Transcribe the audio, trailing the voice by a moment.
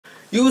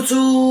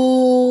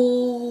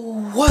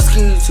YouTube, what's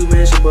good YouTube,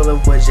 man? It's your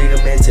boy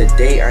Jacob, man.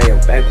 Today I am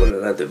back with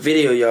another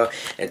video, y'all.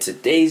 And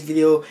today's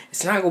video,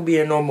 it's not gonna be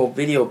a normal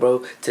video,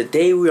 bro.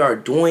 Today we are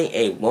doing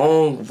a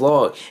long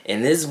vlog.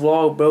 In this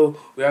vlog, bro,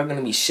 we are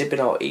gonna be shipping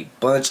out a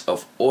bunch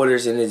of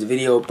orders in this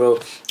video, bro.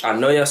 I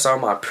know y'all saw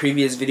my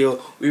previous video.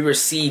 We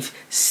received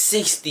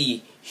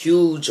 60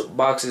 huge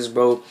boxes,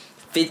 bro.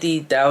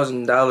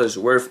 $50,000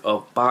 worth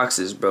of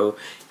boxes, bro.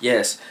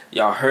 Yes,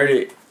 y'all heard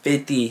it.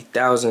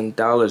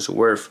 $50,000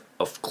 worth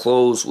of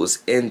clothes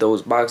was in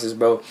those boxes,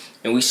 bro.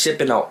 And we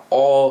shipping out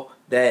all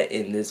that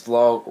in this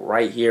vlog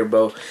right here,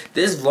 bro.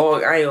 This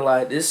vlog, I ain't gonna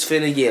lie, this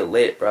finna get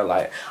lit, bro.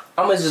 Like,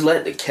 I'ma just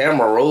let the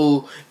camera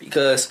roll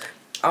because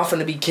I'm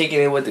finna be kicking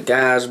it with the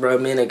guys, bro.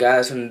 Me and the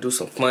guys finna do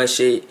some fun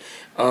shit.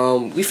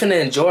 We finna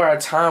enjoy our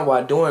time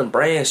while doing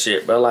brand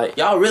shit, bro. Like,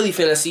 y'all really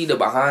finna see the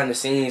behind the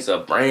scenes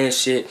of brand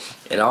shit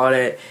and all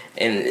that.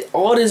 And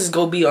all this is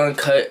gonna be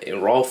uncut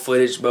and raw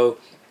footage, bro.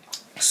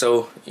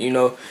 So, you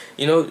know,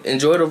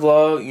 enjoy the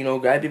vlog. You know,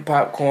 grab your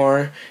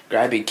popcorn,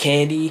 grab your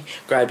candy,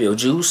 grab your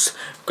juice,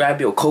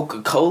 grab your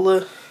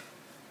Coca-Cola.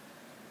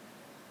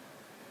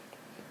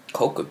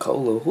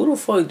 Coca-Cola? Who the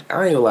fuck?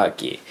 I ain't gonna lie,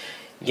 kid.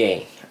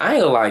 Gang. I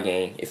ain't gonna lie,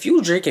 gang. If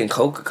you drinking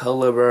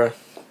Coca-Cola, bro,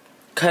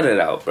 cut it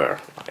out, bro.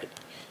 Like,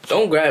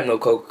 don't grab no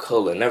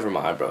Coca-Cola. Never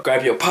mind, bro.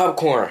 Grab your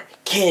popcorn,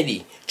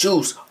 candy,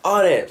 juice,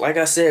 all that. Like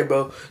I said,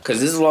 bro, because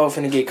this vlog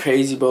finna get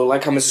crazy, bro.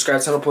 Like, comment,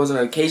 subscribe, turn on post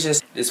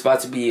notifications. It's about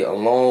to be a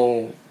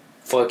long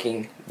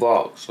fucking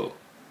vlog. So,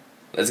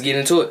 let's get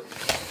into it.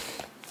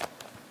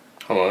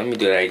 Hold on, let me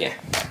do that again.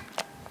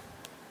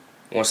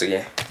 Once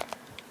again.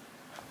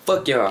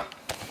 Fuck y'all.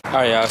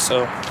 Alright, y'all.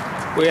 So,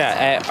 we are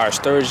at our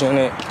storage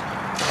unit.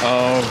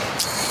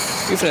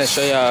 We finna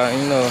show y'all,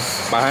 you know,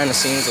 behind the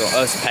scenes of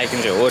us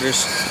packing your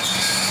orders.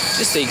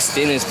 Just to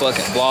extend this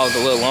fucking vlog a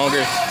little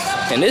longer.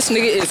 And this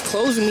nigga is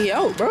closing me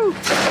out, bro. You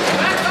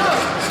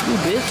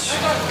bitch.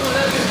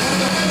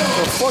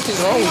 What the fuck is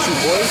wrong with you,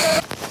 boy?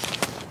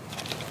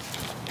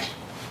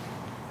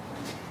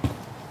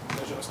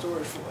 There's your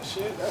storage full of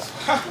shit. That's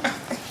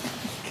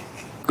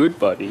good,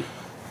 buddy.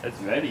 That's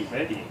very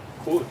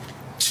cool.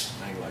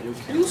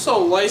 you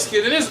so light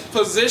skinned. It is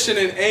positioned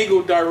and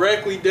angled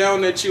directly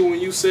down at you when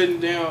you sitting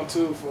down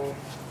too, fool.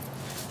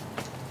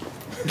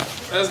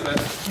 That's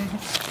better.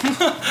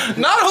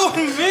 Not on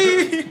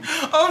me.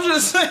 I'm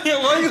just saying,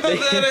 why you have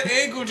that at an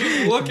angle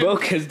just looking? Bro,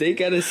 cause they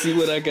gotta see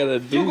what I gotta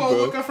do, you gonna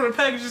bro. look up for the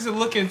packages and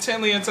look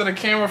intently into the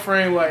camera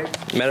frame like.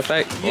 Matter of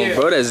fact, yeah.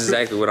 bro, that's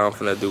exactly what I'm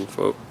finna do,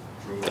 folks.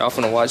 Y'all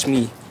finna watch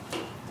me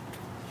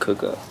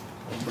cook up.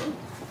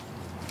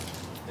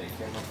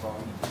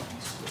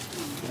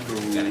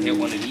 You gotta hit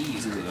one of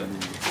these,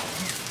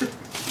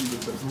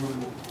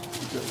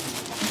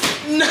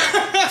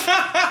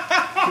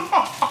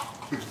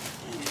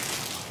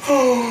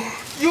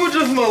 You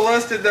just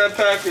molested that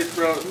package,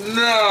 bro.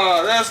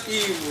 Nah, that's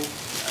evil.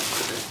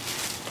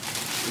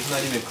 It's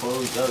not even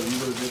closed up. You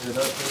would zip it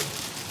up, bro.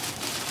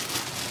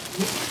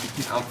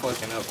 I'm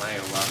fucking up, I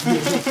ain't gonna lie.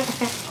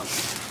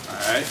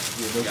 Alright.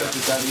 Yeah, don't touch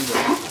this out either.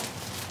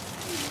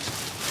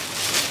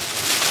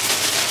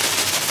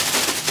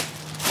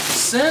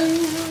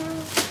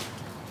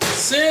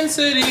 Sin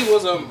City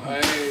was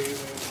amazing.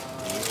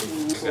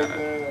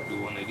 Gotta do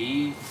one of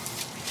these.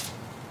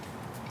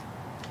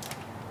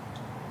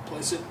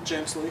 Place it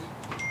gently.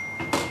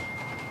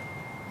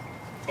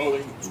 Oh,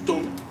 you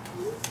stupid.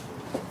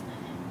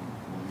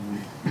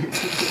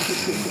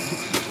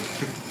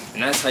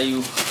 And that's how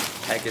you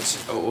package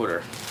an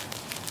order.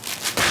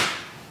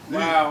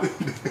 Wow.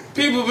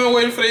 People have been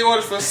waiting for their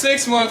orders for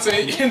 6 months,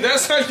 and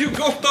that's how you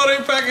go throw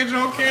their package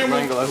on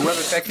camera. Boy,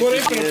 they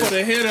finna put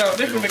a hit out.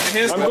 They finna make a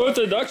hit. I'm going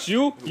to dox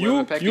you.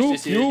 I'm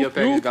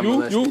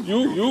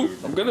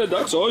gonna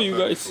dox all you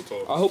guys.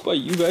 I hope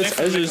you guys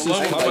addresses You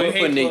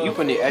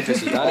put the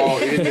addresses all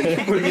in. They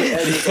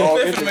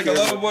finna make a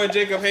Lover Boy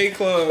Jacob hate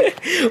club.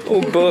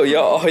 Oh, bro,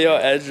 y'all, all y'all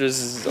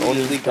addresses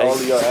only Leak all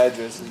of your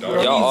addresses.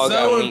 Y'all all got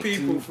selling linked.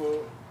 people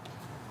for.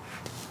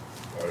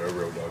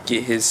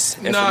 Get his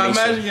information. Nah,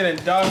 imagine getting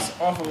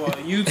doxxed off of a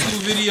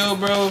YouTube video,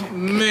 bro.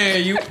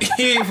 Man, you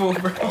evil,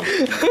 bro. I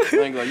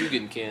ain't gonna, you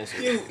getting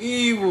canceled. You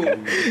evil.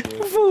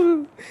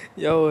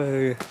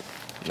 Yo,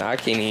 nah, I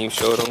can't even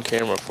show it on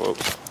camera,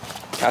 folks.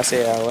 I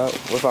say it out loud.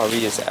 What if I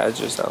read his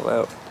address out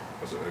loud?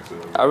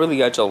 I really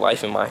got your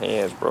life in my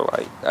hands, bro.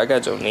 Like, I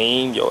got your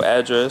name, your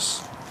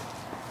address.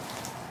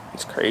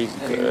 It's crazy,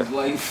 cuz.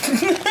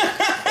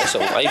 That's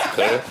your life,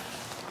 cuz.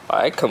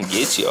 I come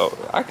get you.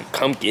 I can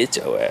come get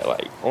your ass,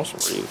 like, on some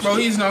real shit. Bro,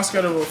 he's not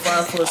scared of a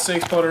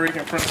 5'6" Puerto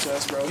Rican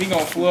princess, bro. He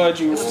gonna flood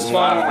you with the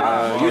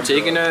spot. You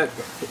taking that?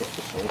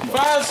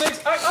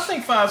 5'6"? I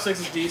think 5'6"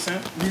 is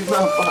decent. He's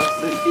not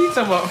 5'6".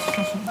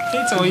 He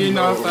told you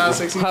not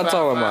 5'6". How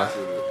tall am I?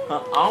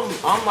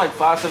 I'm like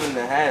 5'7"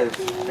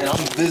 and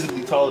I'm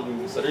visibly taller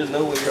than you, so there's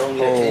no way you're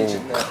only that inch.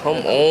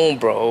 Come on,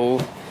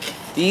 bro.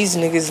 These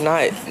niggas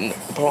not,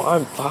 bro.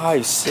 I'm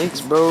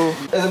 5'6", bro.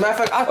 As a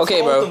matter of fact, I told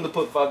them to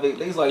put 5'8".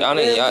 They was like, y'all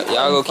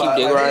go keep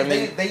dick riding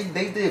me.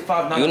 They did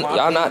 5'9".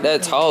 Y'all not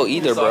that tall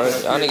either, bro.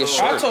 Y'all niggas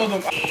short. I told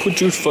them.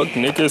 Put you fuck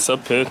niggas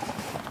up here.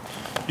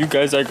 You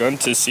guys are going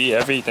to see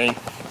everything.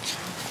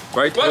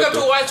 Right. Welcome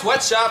to White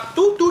Sweatshop.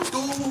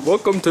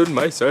 Welcome to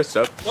my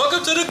sweatshop.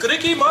 Welcome to the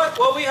Greeky Mart,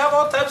 where we have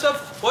all types of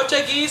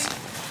Portuguese.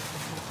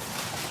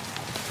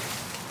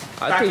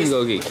 I think you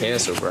gonna get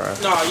canceled, bro.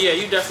 No, yeah,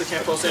 you definitely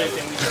can't post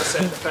anything we just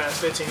said in the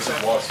past 15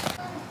 seconds.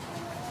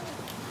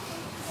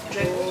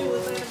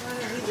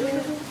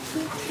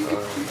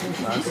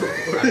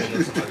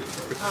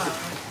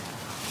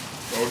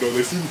 Oh no,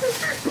 they see me.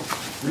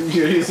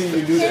 They see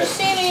you do that.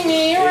 Sending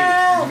me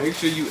around. Make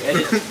sure you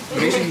edit.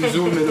 Make sure you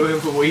zoom in on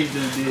him for what he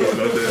just did.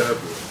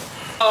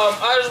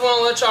 I just want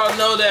to let y'all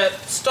know that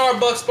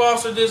Starbucks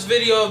sponsored this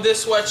video of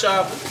this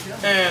sweatshop,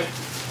 and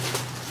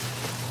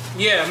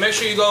yeah, make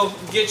sure you go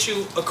get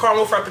you a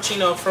caramel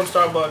frappuccino from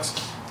Starbucks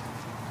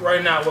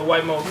right now with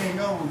white mocha.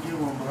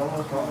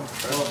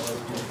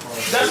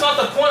 That's not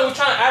the point. We're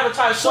trying to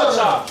advertise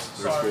sweatshops.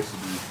 Sorry.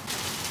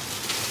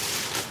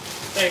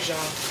 Thanks, John.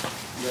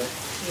 Yeah.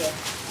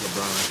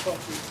 LeBron. Fuck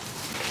you.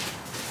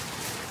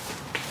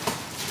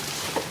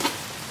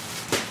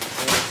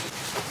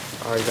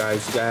 Alright,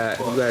 guys,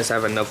 you guys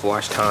have enough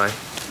watch time.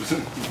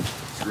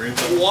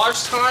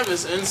 Watch time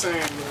is insane,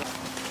 bro.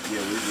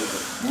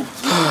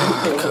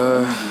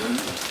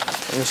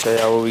 Let me show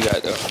y'all what we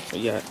got though.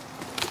 We got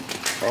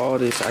all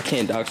this. I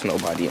can't dox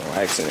nobody on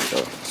accident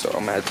though, so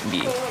I'm gonna have to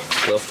be a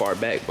little far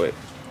back. But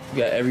we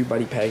got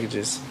everybody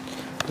packages.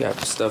 We got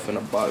the stuff in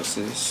the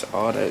boxes,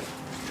 all that.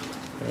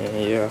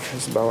 And yeah,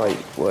 it's about like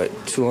what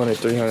 200,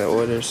 300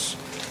 orders.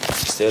 We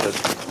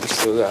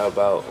still got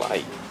about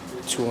like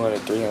 200,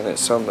 300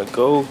 something to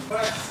go.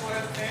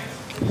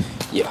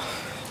 Yeah,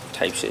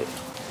 type shit.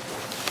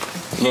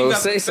 Bro,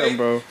 say something,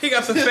 bro. He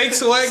got the fake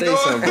swag say going.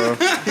 Something, bro.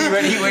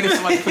 He waited for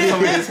somebody to put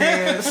something in his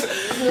hands.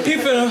 He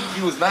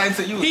was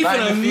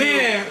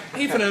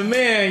finna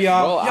man,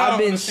 y'all.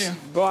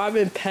 Bro, I've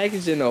been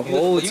packaging the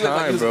whole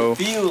time, bro.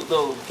 He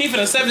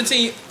finna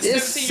 17.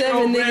 There's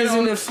 7 niggas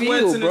in the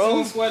field,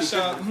 bro.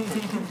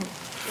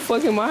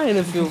 Fuck am I in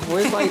the field for?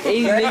 It's like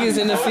 8 niggas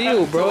in the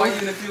field, bro. Why you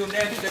in the field now?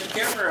 You got the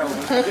camera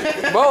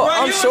out. Bro,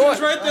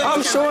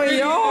 I'm showing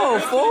y'all,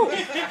 fool.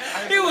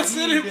 He was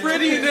sitting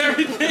pretty and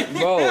everything.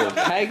 Bro,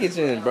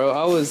 packaging, bro.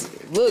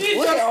 Look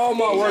at all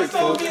my work,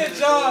 fool.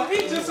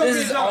 This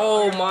is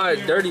all my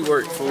dirty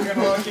work, fool.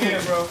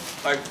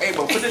 Like, hey,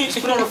 bro, put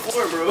it on the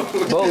floor, bro.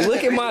 Bro,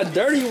 look at my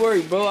dirty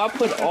work, bro. I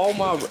put all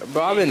my,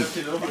 bro. I've been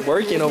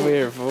working over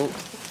here, fool.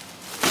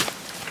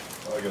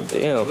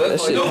 Damn, that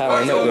shit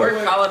piling up,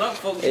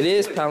 bro. It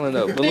is piling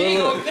up, but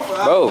look,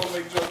 bro.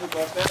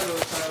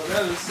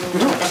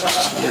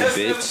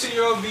 Bitch.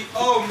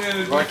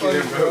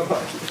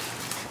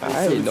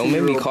 Alright, don't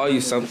make me call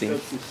you something.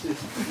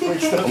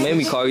 Don't make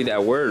me call you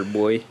that word,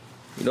 boy.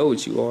 You know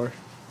what you are.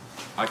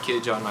 I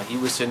kid y'all not. He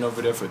was sitting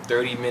over there for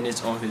 30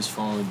 minutes on his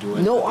phone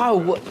doing. No,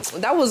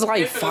 that was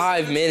like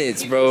 5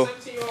 minutes, bro.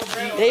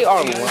 They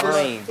are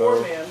lying,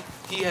 bro.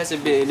 He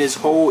hasn't been in this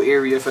whole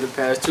area for the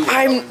past 2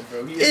 hours,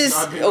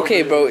 bro.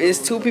 Okay, bro. It's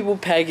 2 people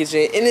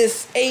packaging, and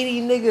it's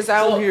 80 niggas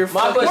out here.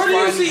 My question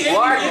Where do you see 80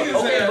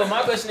 niggas at? but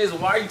my question is,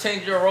 why are you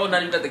changing your role now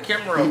you got the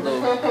camera up,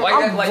 though? Why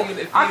you act like you in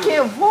the field? I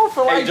can't vote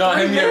for like Hey, John,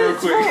 3 hit me up real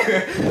minutes,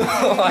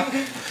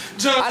 quick.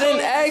 John, I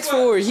didn't ask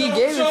for it. He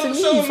gave it to me,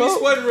 Show me folks.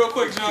 sweating real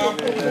quick, John.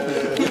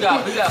 We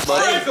got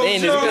They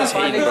in this bitch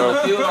hating,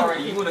 bro.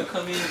 You wanna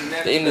come in and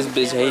They in this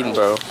bitch hating,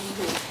 bro.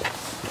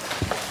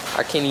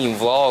 I can't even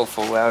vlog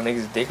for while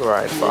niggas dick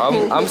riding,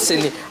 bro. I'm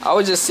sitting here. I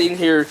was just sitting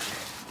here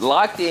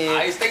locked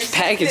in,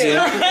 packaging.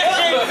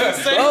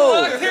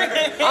 Bro,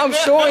 I'm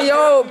showing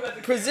y'all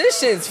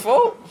positions,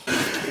 folks.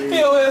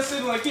 He always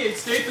sitting like he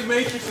escaped the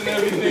Matrix and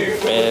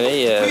everything.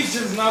 Man, He's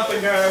just not the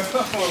guy.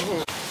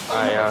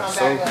 Alright,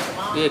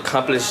 so we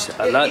accomplished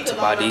a lot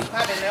today.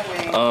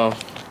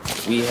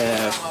 We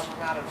have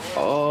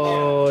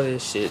all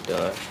this shit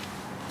done.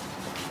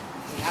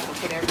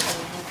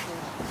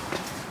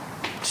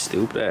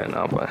 Stupid ass,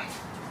 nah, but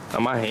now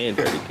my hand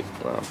dirty.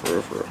 Nah, for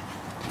real.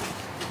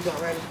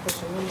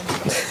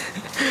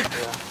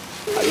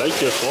 I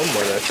like your phone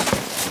more than.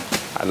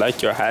 I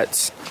like your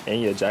hats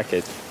and your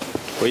jacket.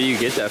 Where do you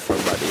get that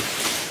from, buddy?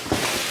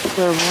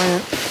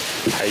 Clairvoyant.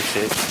 Type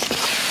shit.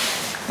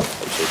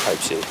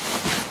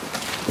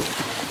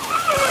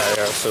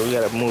 Alright, so we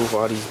gotta move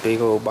all these big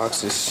old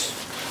boxes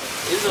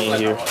in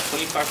here.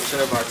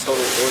 25% of our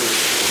total orders.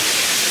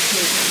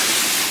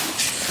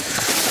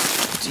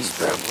 These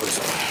bad boys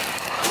on.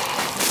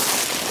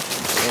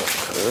 Yeah,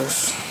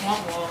 cuz.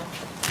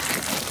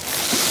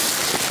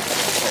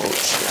 Oh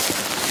shit.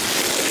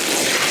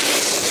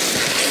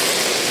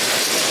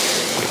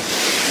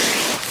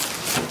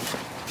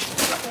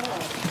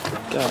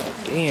 God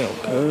damn,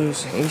 cuz.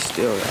 We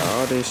still got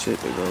all this shit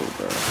to go,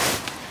 bro.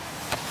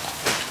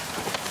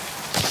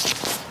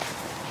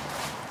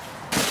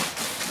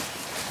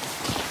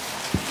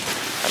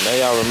 I know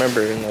y'all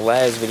remember in the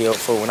last video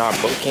for when our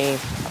boat came,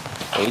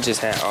 And we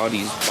just had all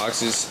these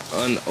boxes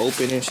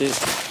unopened and shit.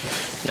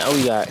 Now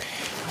we got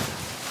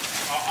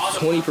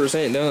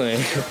 20% done.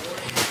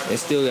 And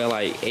still got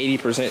like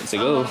 80% to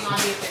go.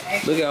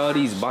 Look at all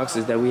these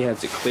boxes that we have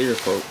to clear,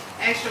 folk.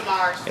 Extra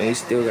large. And we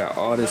still got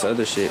all this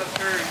other shit.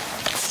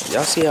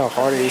 Y'all see how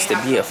hard it is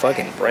to be a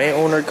fucking brand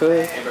owner,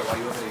 cuz?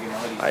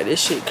 Like, this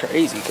shit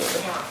crazy,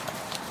 cuz.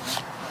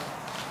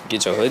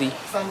 Get your hoodie.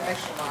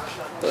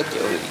 Fuck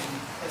your hoodie.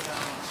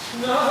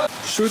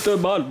 Shoot the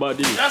ball,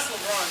 buddy. That's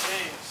LeBron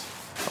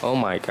James. Oh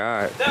my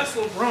god. That's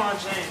LeBron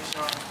James,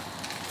 y'all.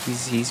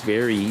 He's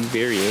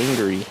very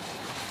angry.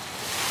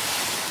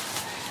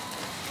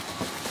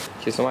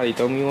 Can somebody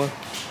throw me one?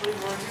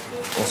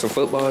 Want some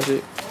football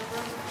shit?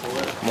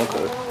 Come on,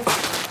 cuz.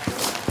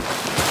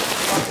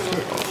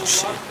 Oh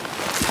shit.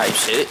 Type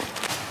shit.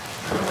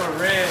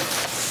 Red.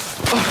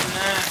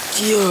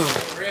 Yeah.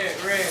 Red.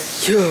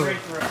 Yeah.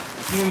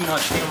 You know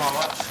what my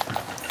watch.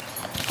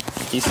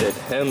 He said,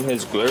 hem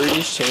his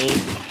glorious chain.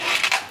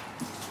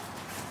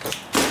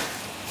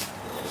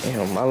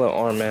 Damn, my little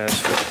arm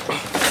mask.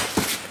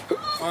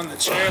 On the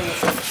chair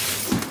with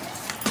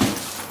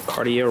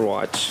Cartier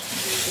watch.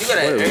 You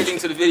gotta add everything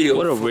to the video.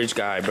 What a rich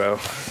guy, bro.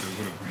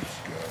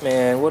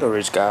 Man, what a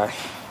rich guy.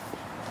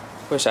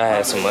 Wish I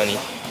had some money.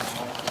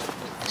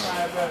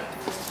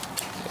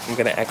 I'm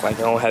gonna act like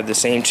I don't have the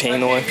same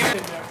chain on.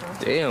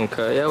 Damn,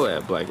 cuz, y'all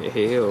at black as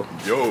hell.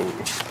 Yo. Yo,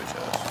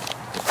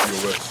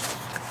 what?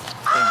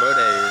 Bro,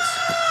 that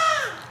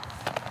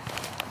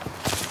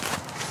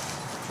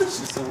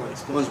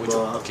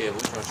Okay,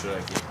 which one should I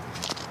get?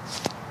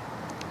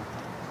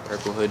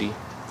 purple hoodie,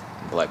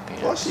 black Why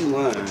pants. she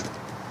lying?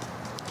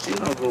 She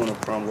not going to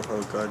prom with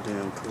her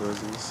goddamn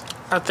cousins.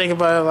 I think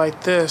about it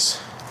like this.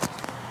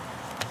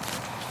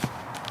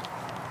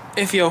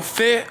 If your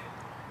fit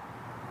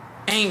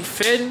ain't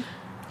fitting,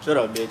 Shut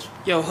up, bitch.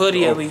 your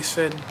hoodie at least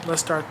fitting.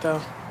 Let's start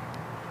though.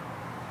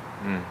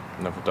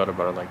 Never thought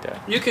about it like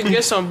that. You can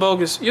get some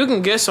bogus. You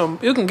can get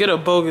a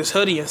bogus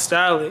hoodie and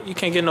style it. You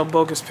can't get no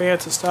bogus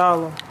pants and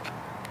style them.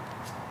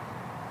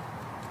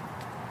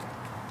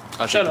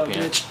 I'll Shut take up, the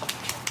pants.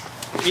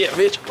 bitch. Yeah,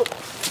 bitch.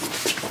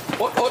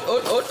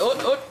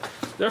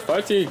 They're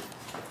fighting.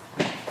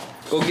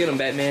 Go get him,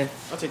 Batman.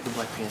 I'll take the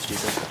black pants,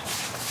 Jacob.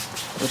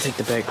 I'll take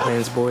the back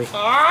plans, boy.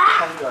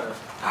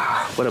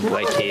 What a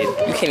black kid.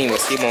 You can't even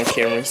see him on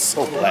camera. He's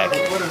so black.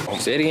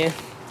 Say it again.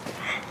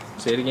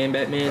 Say it again,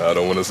 Batman. I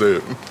don't want to say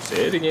it.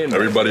 Say it again.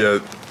 Everybody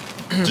at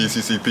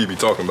GCCP be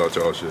talking about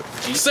y'all shit.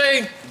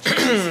 Say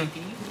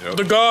Yep.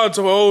 the gods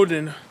of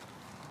Odin.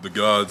 The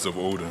gods of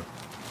Odin.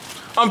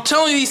 I'm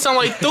telling you, he sound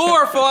like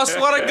Thor, for I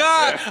swear to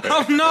God.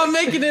 I'm not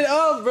making it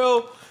up,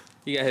 bro.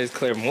 He got his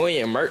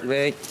clairvoyant merch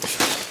bag.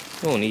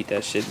 You don't need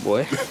that shit,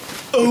 boy.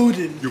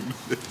 Odin.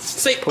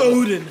 Say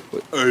Odin.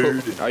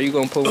 Are you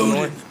gonna put one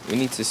on? We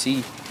need to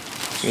see.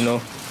 You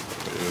know.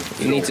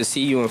 We need to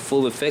see you in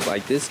full effect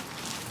like this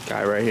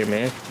guy right here,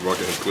 man.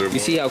 Rocking his clear. You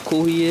see how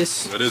cool he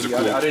is? That is a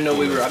cool. I didn't know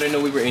we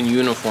were in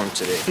uniform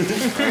today. I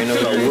didn't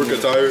know Our work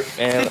attire.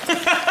 Man,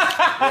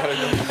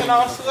 In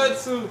our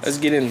sweatsuits. let's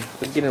get in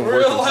Real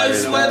working life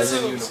attire, guys.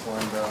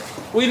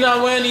 sweatsuits. We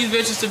not wearing these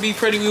bitches to be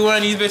pretty. We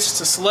wearing these bitches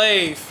to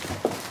slave.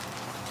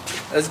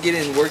 Let's get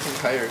in working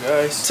attire,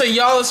 guys. To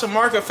y'all, it's a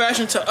mark of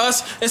fashion. To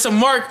us, it's a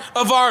mark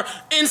of our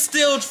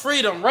instilled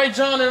freedom. Right,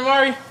 John and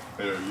Mari? Hell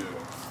yeah.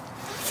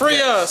 Free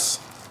us.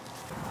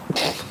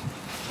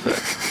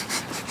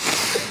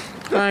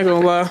 I ain't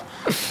gonna lie.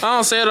 I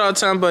don't say it all the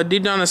time, but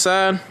deep down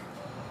inside,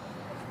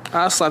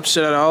 I'll slap the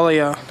shit out of all of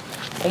y'all.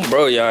 Oh,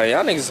 bro, y'all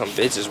niggas some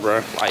bitches,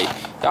 bro. Like,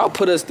 y'all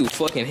put us through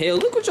fucking hell.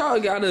 Look what y'all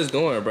got us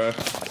doing, bro.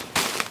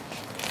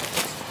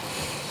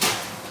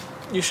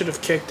 You should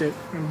have kicked it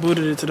and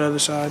booted it to the other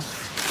side.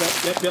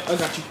 Yep, I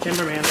got you,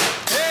 cameraman.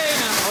 Hey,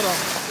 now, hold on.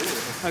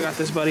 I got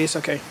this, buddy. It's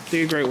okay.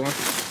 Do a great one.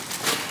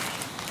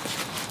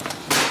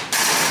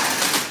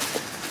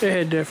 It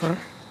hit different.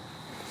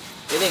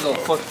 It ain't gonna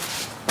fuck.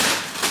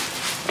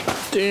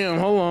 Damn,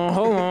 hold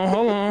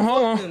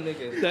on.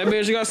 That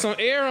bitch got some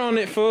air on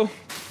it, fool.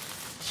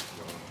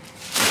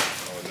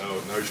 Oh no,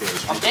 now you're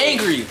showing I'm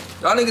angry.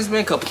 Y'all niggas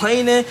been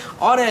complaining,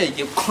 all that,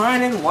 you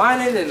crying,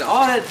 whining, and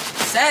all that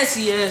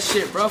sassy ass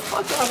shit, bro.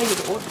 Fuck y'all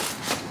niggas.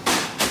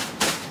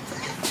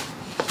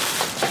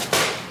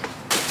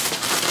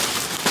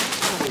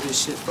 Fuck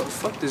this shit, bro.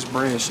 Fuck this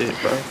brand shit,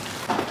 bro.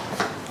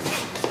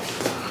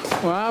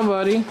 Wow,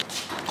 buddy.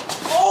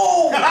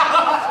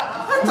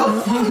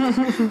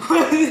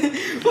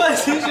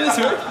 What you just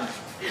heard?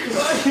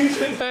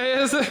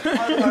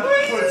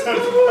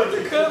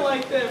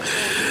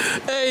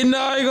 Hey, nah,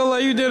 I ain't gonna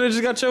let you do it.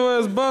 Just got your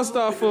ass bust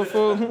off,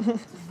 fool.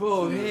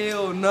 Bro,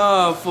 hell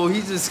nah, fool.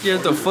 He just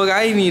scared the fuck.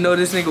 I didn't even know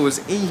this nigga was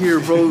in here,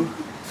 bro.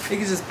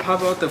 Niggas just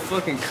pop out the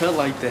fucking cut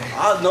like that.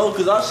 I know,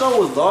 cause I sure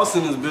was lost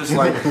in this bitch.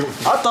 Like,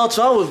 I thought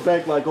y'all was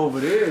back like over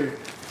there.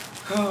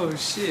 Oh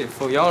shit,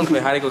 fool. Y'all wanna play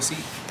hide and go seek?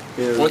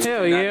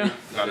 Hell yeah.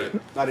 Not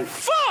it. Not it.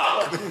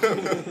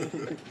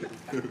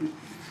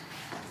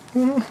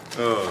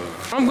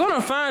 I'm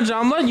gonna find you.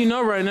 I'm letting you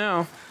know right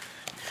now.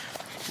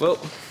 Well,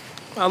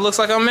 Looks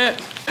like I'm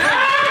it.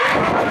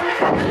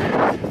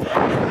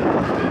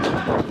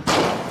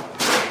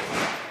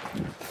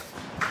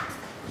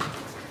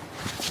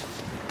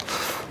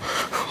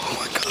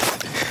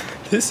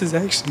 This is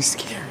actually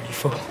scary,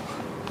 fool.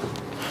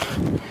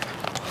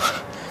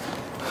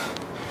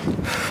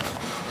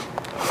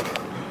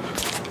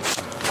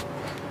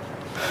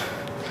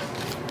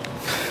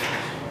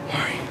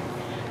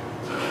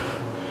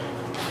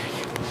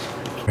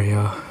 Alright,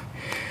 y'all.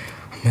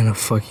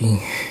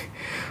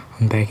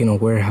 I'm back in a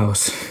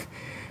warehouse.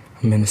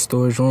 I'm in a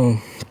storage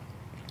room.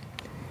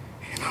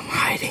 And I'm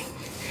hiding.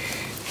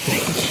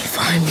 Nigga can't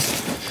find me.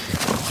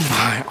 I'm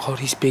behind all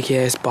these big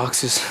ass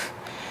boxes.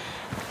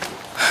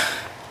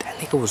 That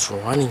nigga was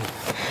running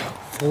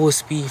full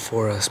speed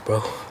for us,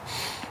 bro.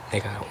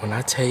 Nigga, when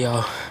I tell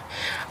y'all,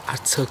 I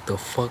took the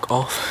fuck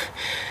off.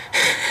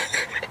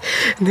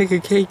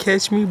 Nigga can't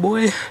catch me,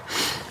 boy.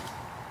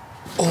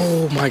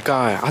 Oh my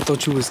god, I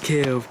thought you was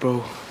killed,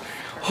 bro.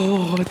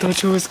 Oh, I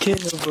thought you was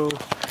killed, bro.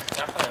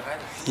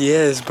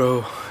 Yes,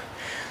 bro.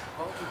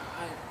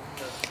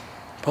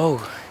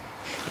 Bro,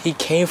 he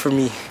came for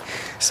me.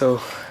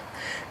 So,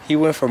 he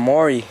went for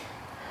Mari.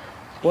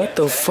 What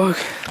the fuck?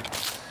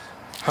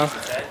 Huh?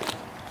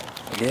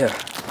 Yeah.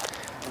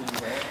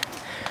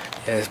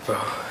 Yes, bro.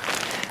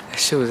 That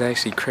shit was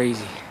actually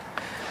crazy.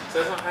 So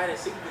it's not hide and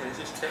seek, it's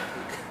just tag.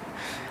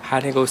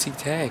 Hide and go seek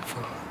tag,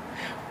 bro.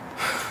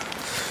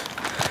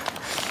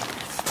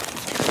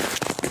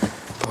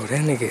 Bro,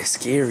 that nigga is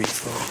scary,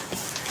 bro.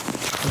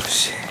 Oh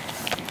shit.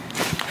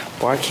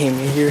 Boy, I came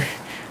in here.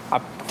 I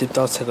dipped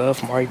off to the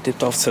left. Mari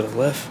dipped off to the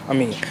left. I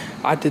mean,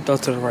 I dipped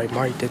off to the right.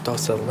 Mari dipped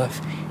off to the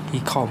left. He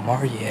called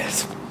Mari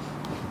ass.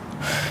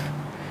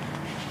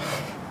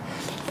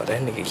 But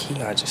that nigga, he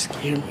not just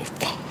scared me.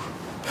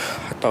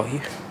 I thought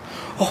he.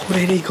 Oh,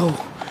 there they go.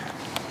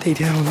 They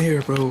down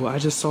there, bro. I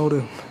just saw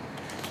them.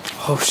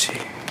 Oh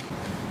shit.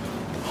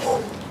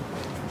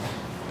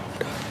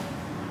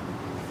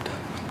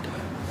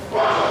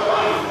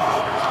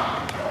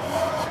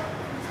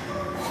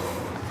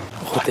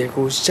 Oh, there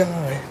goes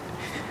John.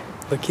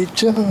 Look at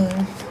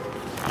John.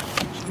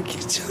 Look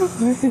at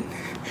John.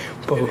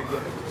 Bro,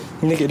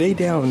 nigga, they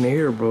down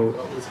there, bro.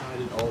 I was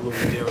hiding all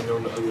over there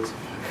on the other side.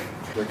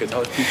 Because I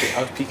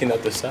was peeking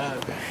at the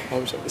side. I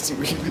was trying to see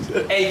where he was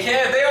at. Hey,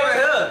 Kev, they over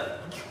here.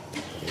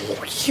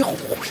 Yo,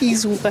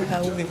 he's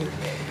wilding.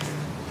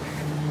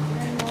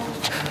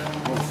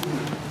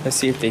 Let's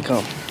see if they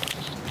come.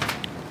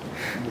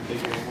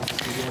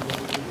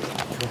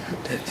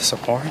 That's a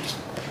Mari?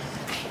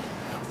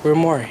 Where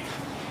Mari?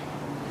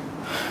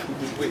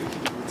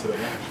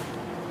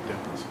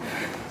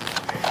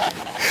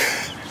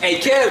 Hey,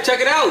 Kev, check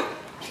it out.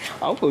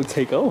 I'm gonna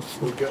take off.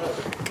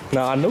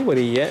 Nah, I know where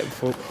they at,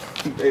 fool.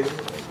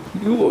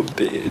 You a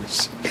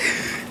bitch.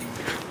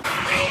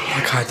 Oh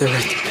my god, they're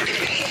right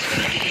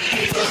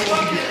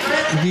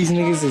there. These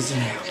niggas is...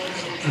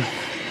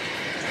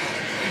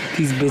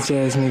 These bitch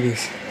ass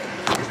niggas.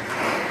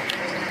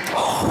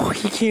 Oh,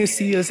 he can't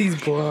see us, he's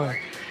blind.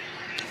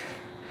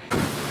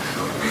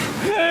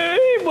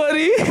 Hey,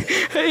 buddy.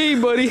 Hey,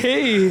 buddy,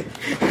 hey.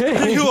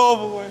 Hey. You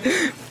over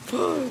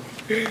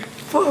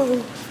Fuck.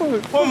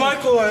 Where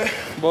Michael at?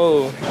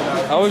 Bro,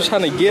 I was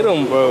trying to get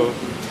him, bro.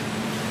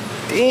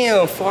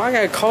 Damn, fool, I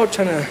got caught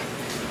trying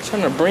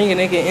to bring a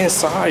nigga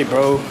inside,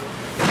 bro.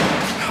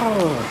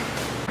 Oh.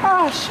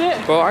 Ah,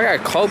 shit. Bro, I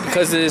got caught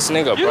because of this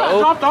nigga, You got bro.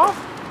 dropped off?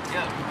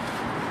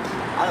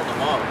 I don't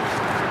know.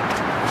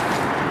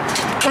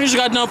 I just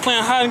got done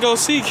playing hide and go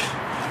seek.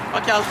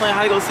 Fuck y'all was playing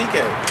hide and go seek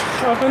it.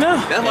 Up and down.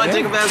 That's why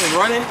Jacob ass was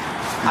running.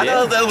 I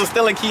thought that was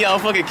stealing key out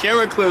fucking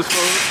camera clips,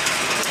 fool.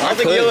 I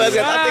think your ass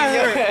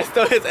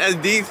stole his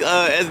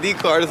SD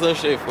card or some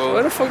shit, fool.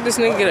 Where the fuck this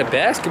nigga get a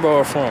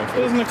basketball from?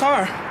 It was in the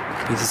car.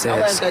 Beat his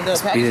ass.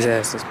 Let's beat his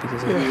ass. Let's beat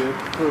his ass.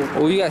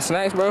 Oh, you got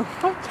snacks, bro?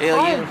 Hell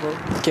yeah, bro.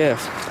 Kev.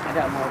 I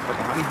got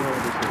motherfucking honey bun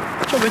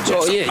this shit.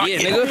 Oh, yeah,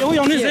 nigga. We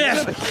on his ass.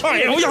 Oh,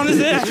 yeah, we on his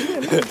ass.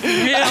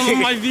 Yeah,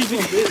 little Mike VP.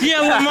 Yeah,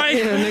 little Mike.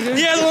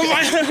 Yeah, little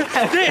Mike.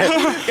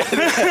 Damn.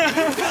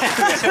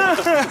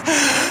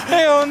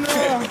 Hell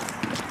no.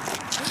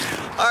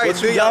 Alright,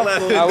 dude, y'all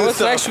left. What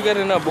snacks you got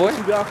in there, boy?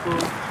 Bro,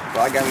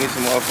 I got me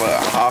some more for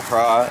hot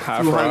fry.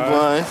 Hot 2 fry. honey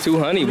buns. 2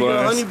 honey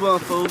buns. Honey bun,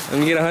 fool. Let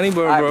me get a honey bun,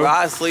 Alright, bro. bro,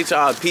 I'll split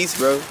y'all a piece,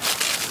 bro. A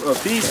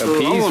piece, A fool.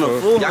 piece, I want a bro.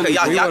 full Y'all honey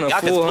can We want a y'all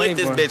full honey split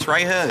this bun. bitch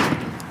right here.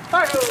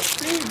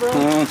 bun.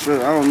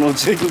 I don't know.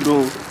 Jacob go.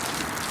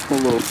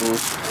 Hold on, fool.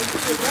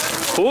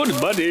 Cool,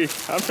 buddy.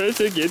 I'm first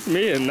to get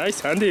me a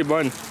nice honey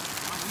bun.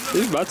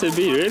 This about to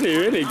be really,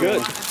 really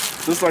good.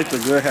 This like the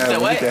good half. That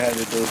We way? can have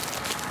it, though.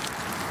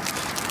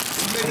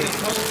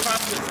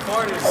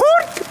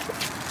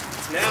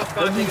 Now,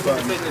 fuck niggas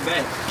gonna fit in the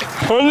back.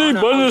 Honey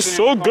bun is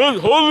so good.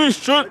 Holy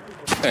shit.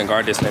 And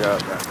guard this nigga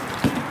up, bro.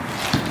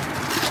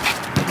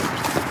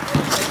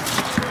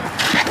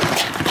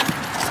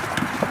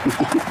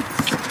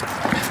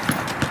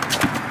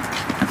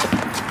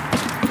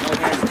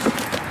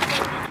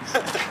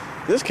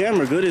 This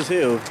camera good as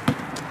hell.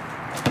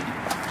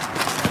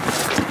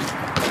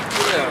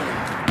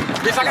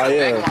 Bitch, I got Oh, a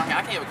yeah. bag on. I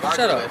can't even guard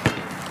Shut you, up. bitch.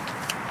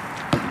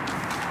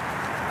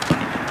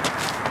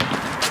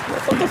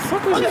 What the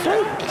fuck was that?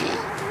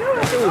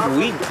 That shit was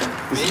weak.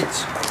 Bitch.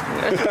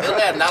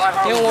 Not like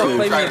He don't want to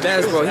play me in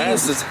basketball. He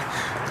used to.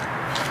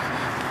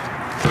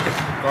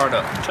 Guard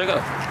up. Check it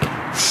out.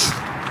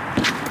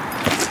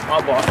 My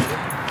boss.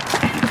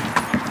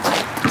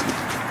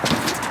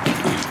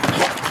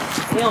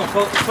 Damn,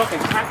 folks, fucking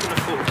cracking the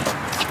food.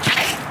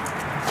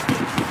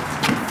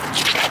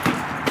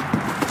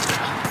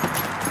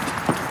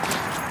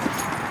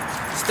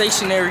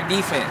 Stationary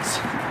defense.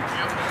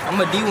 I'm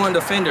a D1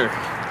 defender.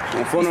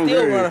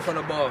 Still running from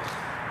the ball.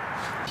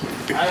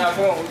 I got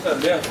phone. What's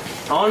up, yeah?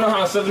 I don't know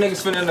how 7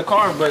 niggas fit in the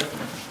car, but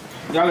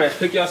y'all gotta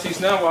pick y'all seats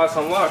now while it's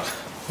unlocked.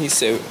 He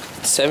said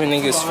 7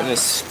 niggas finna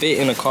fit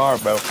in the car,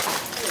 bro.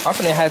 I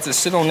finna have to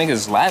sit on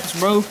niggas' laps,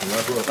 bro.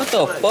 What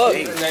the fuck?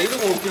 Now you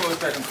don't want to give us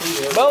that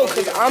conclusion. Bro,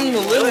 cause I'm the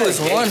littlest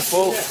one,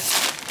 folks.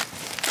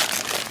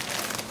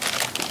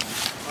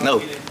 No.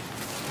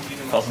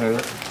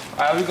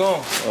 Alright, we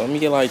going. Let me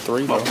get like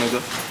 3, bro.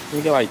 Let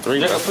me get like 3,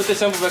 bro. Jacob, put the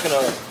sample back in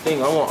the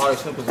thing. I want all the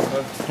samples in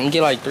there. Let me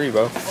get like 3,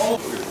 bro. What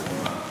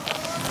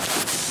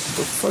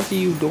the fuck are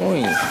you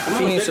doing?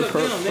 Phoenix a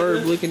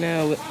perv looking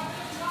at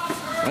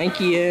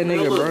lanky ass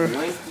nigga, bro.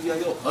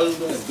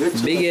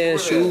 Big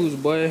ass shoes,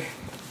 boy.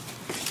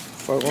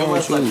 Fuck wrong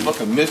with like you?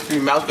 fucking mystery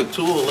mouth of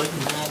tool. Like.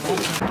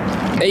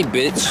 Hey,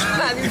 bitch.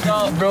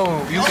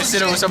 Bro, you can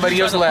sit over somebody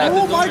else's lap.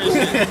 Oh my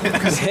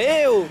god. Cause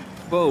hell,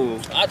 bro.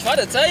 I try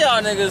to tell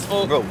y'all niggas,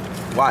 folks. Bro,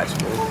 watch,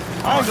 bro.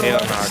 Oh, hell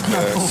nah,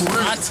 cuz.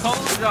 I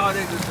told y'all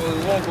niggas, folks,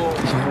 it won't go.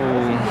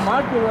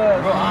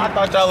 Bro, I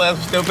thought y'all ass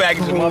was still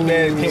packaging my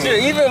bad.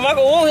 Shit, even if I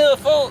go on here,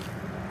 folks,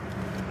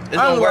 It's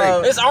gonna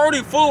work. it's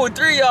already full with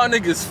 3 y'all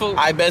niggas, folks.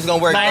 I bet it's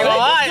gonna work. I ain't gonna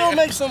lie. Still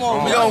make some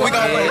more. We gonna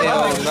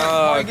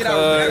Nah,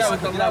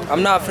 cuz.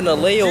 I'm not finna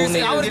lay on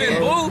See, I would have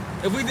been niggas.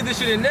 boo if we did this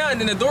shit in there and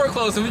then the door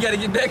closed and we gotta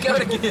get back out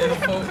again,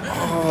 folks.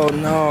 Oh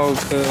no,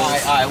 cuz.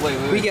 Alright, wait.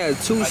 We got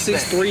 2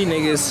 6'3"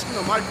 niggas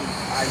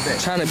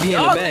trying to be in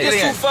the Y'all back.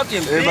 niggas too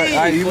fucking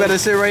big. You better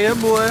sit right here,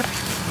 boy.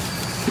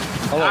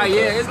 Ah,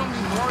 yeah, it's gonna be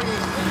boring.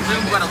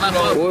 We gotta lap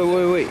up.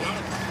 Wait.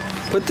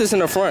 Put this in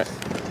the front.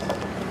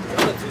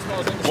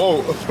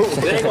 Whoa.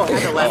 They ain't gonna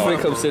have to lap I'm up.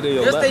 finna come sit in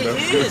your Yes, lap, they bro.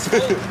 is,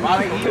 folks. He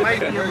might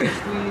be able to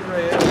squeeze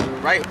right here.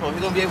 Right, bro.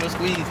 He's gonna be able to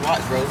squeeze.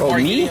 Watch, bro. Oh,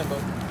 me?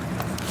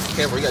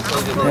 Okay, bro. You gotta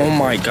close it, bro. Oh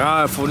my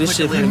god, for this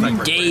shit finna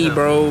be gay,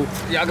 bro.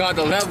 Y'all got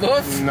the lap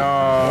up?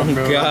 No,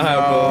 bro.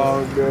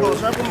 God, Bro,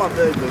 strap on my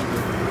bed, baby.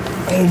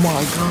 Oh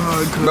my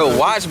god, Bro,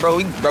 watch, bro.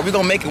 We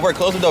gonna make it work.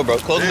 Close the door, bro.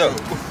 Close the door.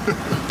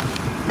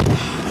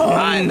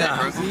 Behind that,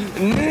 bro.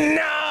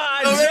 No!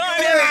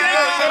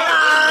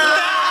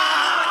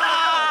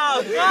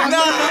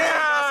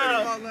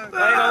 I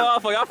ain't gonna lie,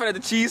 for y'all finna have the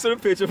cheese for the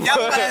picture. Y'all got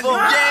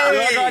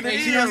the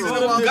cheese for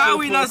the picture. God,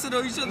 we not sitting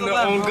on each other. On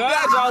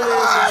God, y'all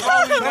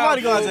is.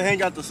 Somebody gonna have to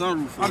hang out the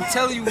sunroof. I'm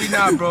telling you, we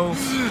not, bro.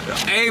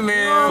 Hey,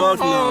 man. Fuck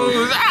no.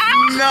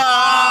 No.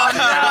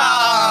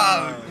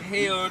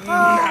 Hell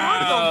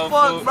no.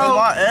 Fuck, bro.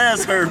 My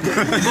ass hurt, bro.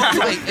 Y'all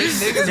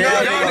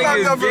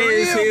niggas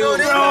gay as hell.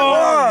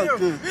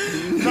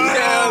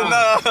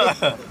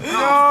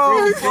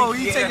 No, bro,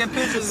 he taking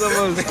pictures of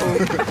us.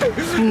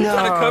 Trying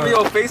to cover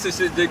your face and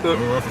shit, Jacob.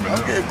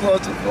 I'm getting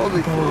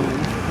claustrophobic.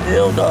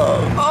 Hell no.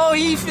 Oh,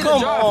 he finna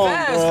drive on,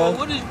 fast, bro. fool.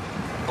 What is...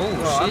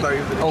 Oh, I thought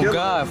you was Oh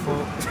god,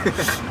 fool.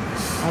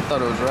 I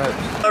thought it was rap.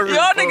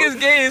 y'all niggas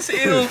gay as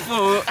hell,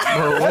 fool.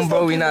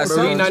 Bro, we not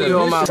seeing not each even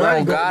other. on my Oh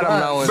back. god, I'm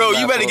not on Bro,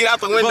 you better get out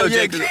the window,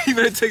 Jacob. You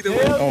better take the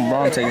window. Oh, bro,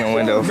 I'm taking the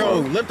window. Bro,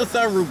 lift the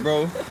sunroof,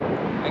 bro.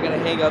 I gotta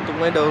hang out the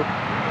window.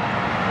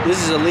 This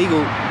is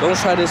illegal. Don't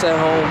try this at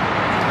home.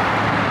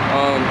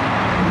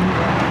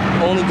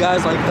 Only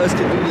guys like us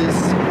can do this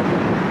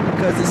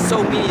because there's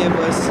so many of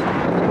us.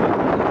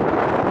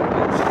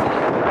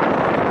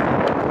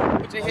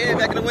 Put your head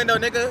back in the window,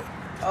 nigga.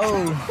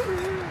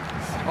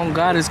 Oh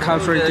God, there's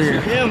cops right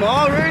there. Him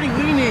already,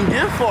 we didn't even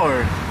get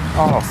far.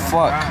 Oh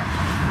fuck.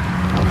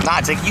 Nah,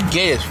 Jake, you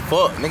gay as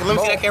fuck. Nigga, let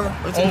me see that camera.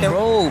 Let me see that camera.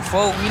 Bro,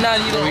 folk, we not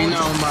even We on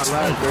not on my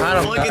lap,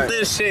 bro. Look at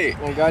this shit.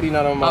 Oh God, he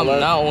not on my I'm lap.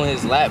 not on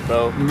his lap,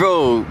 bro.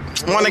 Bro,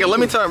 my nigga, let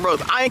me tell you, bro.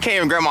 I ain't can't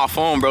even grab my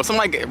phone, bro.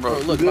 Somebody get, bro.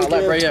 Look, my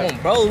lap right here.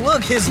 Bro,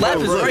 look, his lap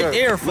is look, right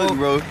there, Look, folk.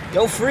 bro.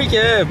 Yo, freak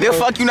ass, bro. The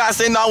fuck you not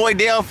sitting all the way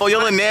down for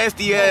your little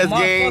nasty ass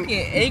My gang.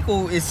 fucking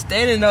ankle is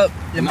standing up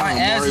and my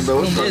ass is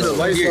on this.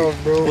 Lights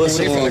off, bro. What's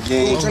on,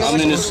 gang?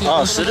 I'm in this.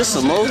 Oh shit, this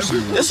a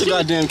motion. This a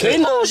goddamn cake.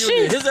 No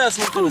shit. His ass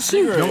smoking a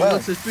cigarette. Don't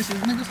look suspicious,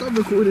 nigga. Stop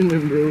recording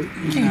them,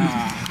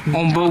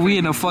 bro. Bro, we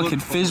in a fucking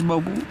fish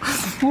bubble.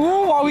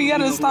 Why we got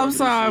a stop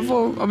sign,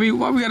 fool? I mean,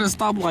 why we got a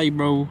stop light,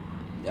 bro?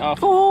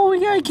 Oh, we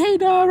got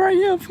K-Dog right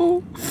here,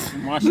 fool.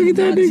 Look at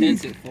that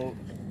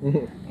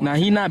nigga. Nah,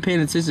 he not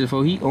paying attention,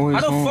 fool. He on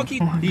his phone.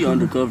 He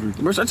undercover.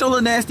 Bro, shut your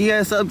little nasty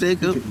ass up,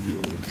 Jacob.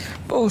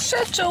 Bro,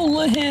 shut your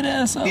little head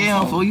ass up.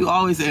 Damn, fool, you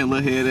always saying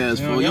little head ass,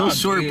 fool. Your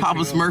short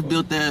Papa Smurf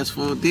built ass,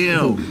 fool.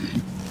 Damn.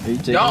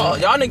 Y'all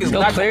niggas Yo,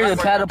 black. clear the None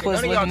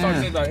platypus of y'all looking talk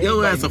in. shit like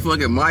Yo ass a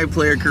fucking my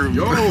player crew.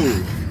 Yo.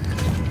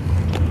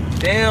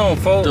 damn,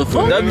 folks. The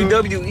fuck?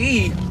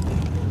 WWE.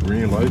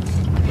 Green lights.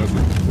 That's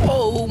it.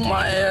 Oh,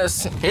 my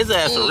ass. His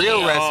ass a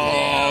real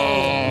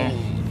wrestler.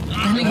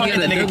 Hunk at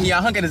that nigga, yeah,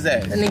 hunk at his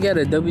ass. That nigga got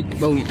a W.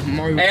 Bro,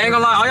 Mario. Hey, ain't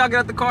gonna lie, all y'all get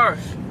out the car.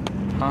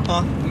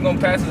 Huh? We gonna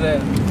pass his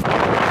ass.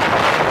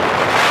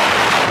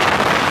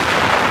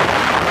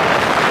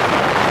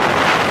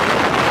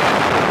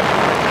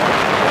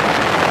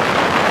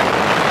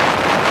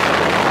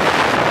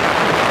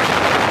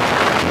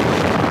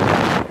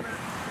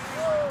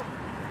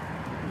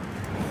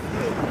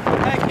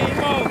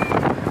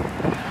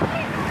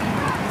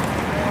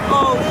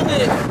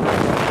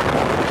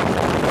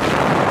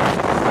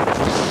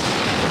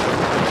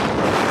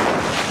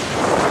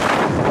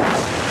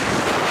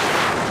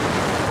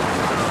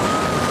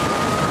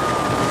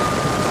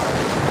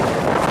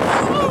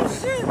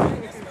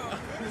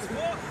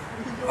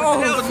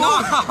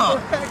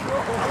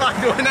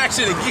 doing that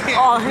shit again.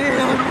 Oh,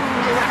 hell.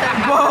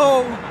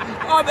 Bro,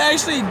 I'm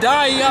actually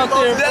dying out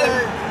there,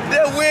 bro.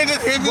 That wind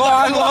just hit me. Bro,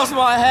 I lost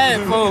my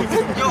hat, bro.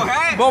 Your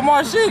hat? Bro,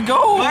 my shit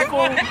gone,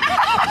 bro.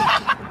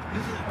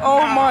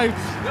 Oh my,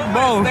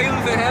 bro. They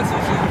losing hats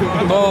and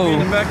shit, Bro. In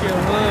the back of your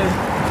hood.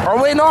 Oh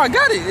wait, no, I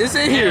got it. It's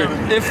in here.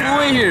 It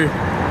flew in here.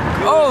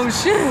 Oh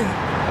shit.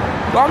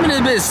 Bro, I'm in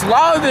this bitch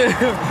slobbing.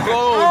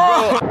 Bro.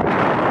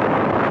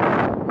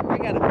 I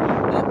gotta be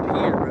up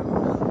here, bro.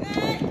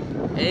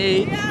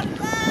 Hey.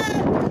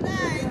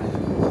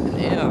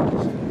 Damn.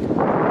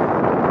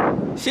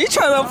 She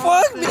tryna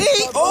fuck me.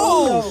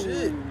 Oh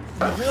shit.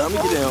 Let me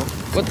get down.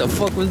 What the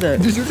fuck was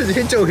that? Did you just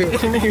hit your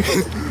head?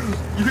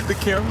 You hit the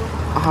camera?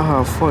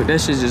 Ah, fuck. That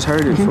shit just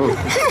hurt it, fuck.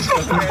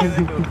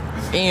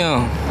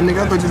 Damn.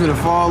 Nigga, I thought you was gonna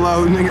fall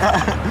out, nigga. I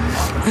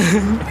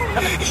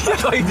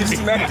thought he just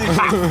smacked his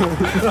head.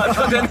 I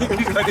thought that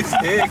nigga got his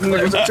head.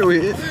 Nigga, was that your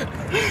head?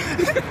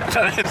 I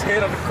thought his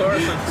head on the car.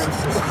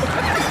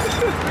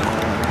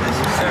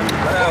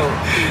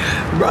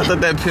 Bro, I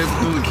thought that pimp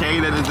threw the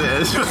cane at his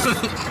ass.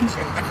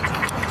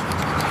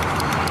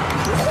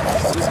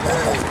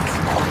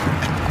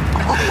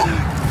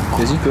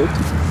 Is he cooked?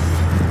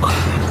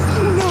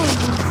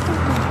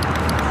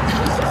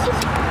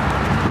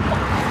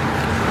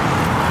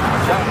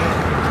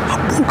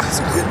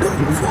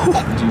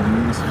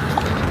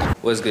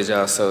 What's good,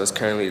 y'all? So it's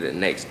currently the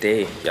next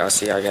day. Y'all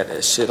see I got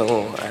that shit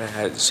on. I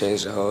had to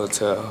change the whole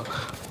to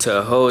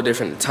a whole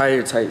different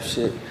attire type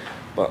shit.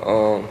 But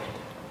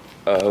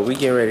we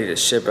getting ready to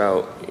ship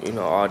out, you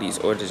know, all these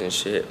orders and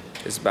shit.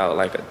 It's about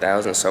like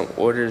 1,000 some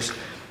orders.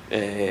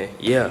 And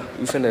yeah,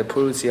 we finna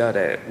prove to y'all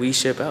that we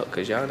ship out,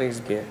 cause y'all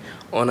niggas been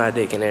on our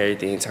dick and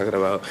everything, talking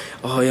about,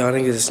 oh, y'all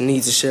niggas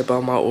need to ship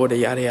out my order,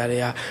 yada yada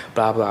yada,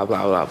 blah blah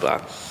blah blah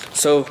blah.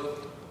 So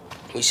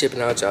we shipping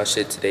out y'all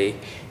shit today,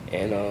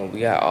 and we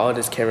got all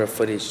this camera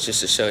footage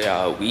just to show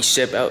y'all we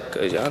ship out,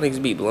 cause y'all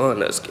niggas be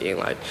blowing us, gang.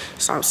 Like,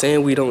 stop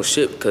saying we don't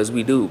ship, cause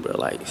we do, bro.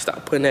 Like,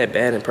 stop putting that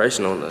bad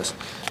impression on us.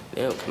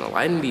 Damn, can the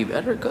lighting be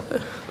better?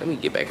 Good. Let me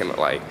get back in the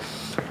light.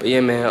 But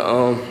yeah,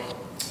 man.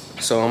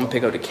 So I'm gonna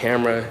pick up the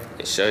camera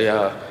and show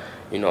y'all,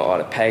 you know, all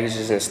the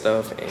packages and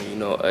stuff, and you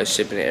know, us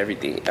shipping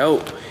everything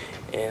out,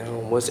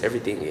 and once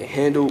everything get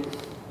handled,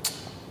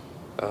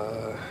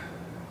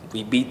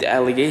 we beat the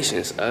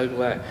allegations.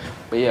 But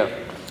yeah,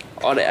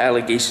 all the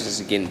allegations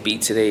are getting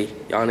beat today.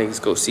 Y'all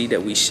niggas go see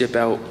that we ship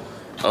out,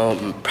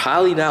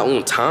 probably not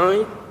on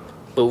time,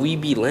 but we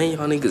be letting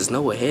y'all niggas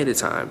know ahead of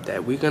time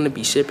that we're gonna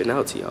be shipping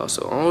out to y'all.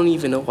 So I don't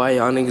even know why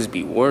y'all niggas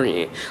be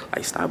worrying.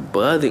 Like, stop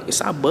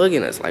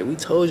bugging us. Like, we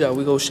told y'all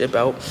we go ship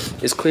out.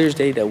 It's clear as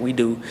day that we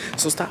do.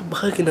 So stop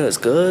bugging us,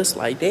 cuz.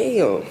 Like,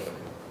 damn.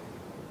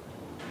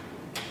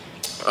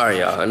 Alright,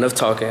 y'all, enough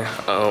talking.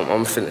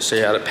 I'm finna show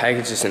y'all the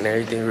packages and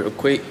everything real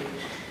quick.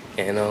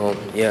 And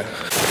yeah.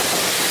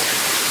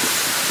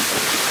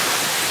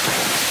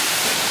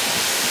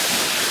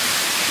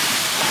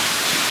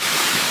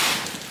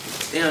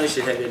 Damn, this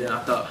shit heavier than I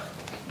thought.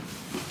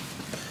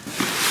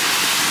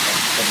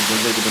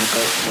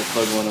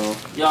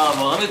 Y'all,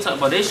 bro, let me talk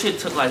about this shit.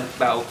 Took like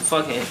about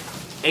fucking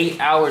 8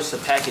 hours to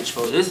package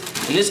for this,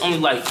 and this only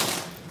like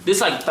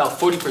like about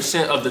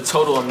 40% of the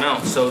total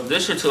amount. So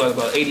this shit took like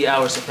about 80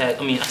 hours to pack.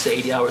 I mean, I say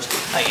 80 hours,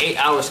 like 8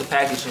 hours to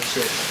package and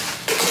shit.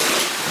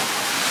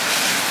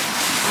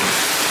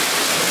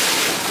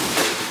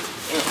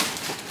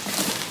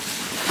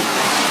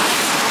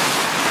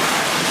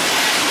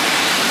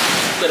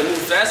 Better move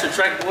faster,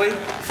 track boy.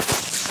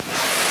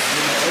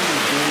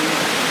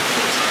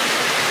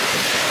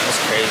 That's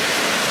crazy.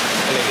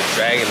 That nigga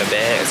dragging the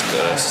bags,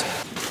 cuz.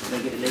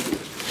 Get it.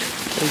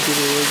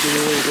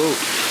 Go.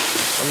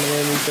 I'm gonna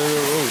let me throw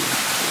your road.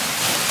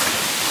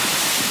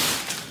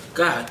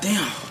 God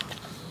damn.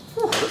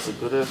 Oh, that's a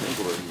good ass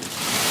ankle right here.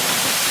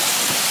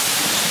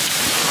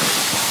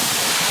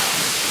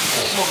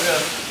 Over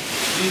there.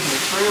 These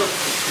materials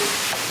and shit.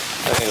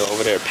 That nigga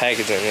over there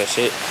packaging that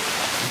shit.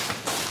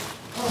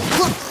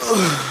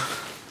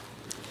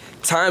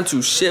 Time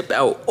to ship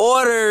out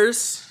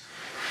orders.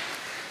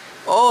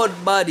 Old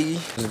buddy.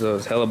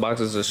 Those hella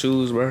boxes of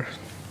shoes, bro.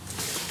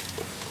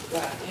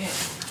 God damn.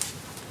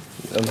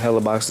 Them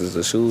hella boxes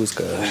of shoes,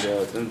 cuz.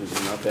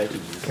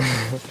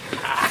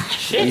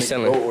 Shit. He's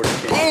selling.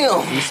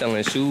 Damn. He's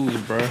selling shoes,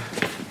 bro.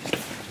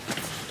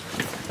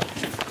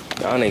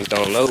 Y'all niggas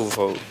don't know,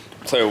 folks.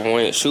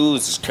 Clairvoyant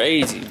shoes is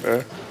crazy,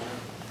 bro.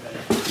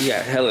 You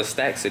got hella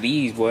stacks of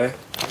these, boy.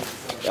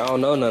 Y'all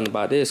don't know nothing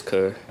about this,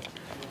 cuz.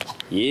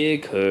 Yeah,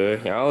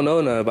 cuz. Y'all don't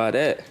know nothing about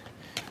that.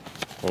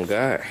 Oh,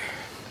 God.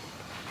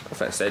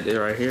 If I set this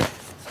right here,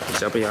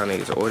 jumping y'all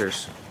niggas'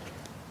 orders.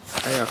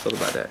 How y'all feel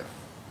about that?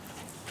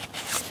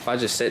 If I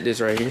just set this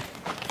right here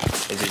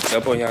and just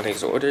jump on y'all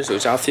niggas' orders,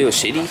 would y'all feel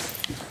shitty?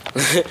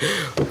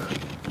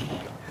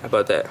 How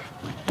about that?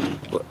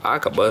 Well, I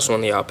could bust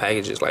one of y'all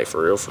packages, like,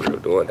 for real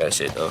doing that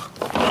shit, though.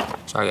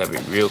 So I gotta be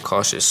real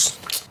cautious.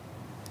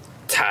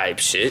 Type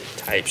shit.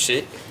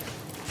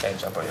 Can't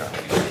jump on y'all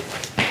niggas' shit.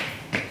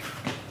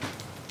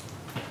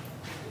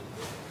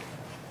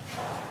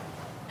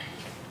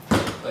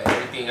 But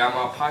everything out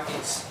my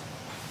pockets.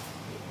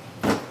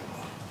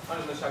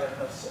 just let you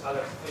I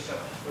got fish out.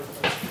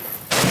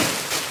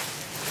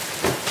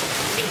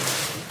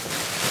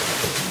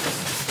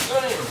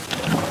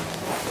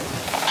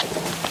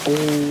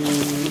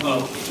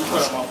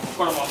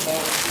 Part of my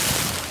phone.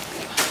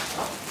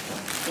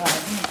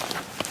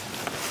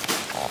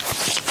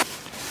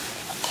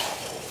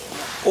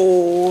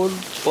 Oh,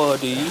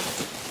 buddy.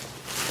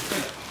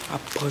 I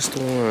bust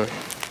one.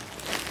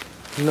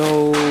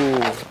 No,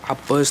 I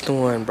bust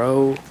one,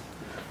 bro.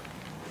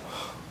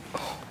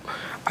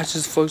 I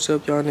just fucked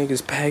up y'all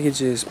niggas'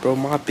 packages, bro.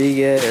 My big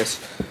ass.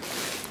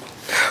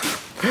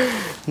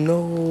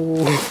 No.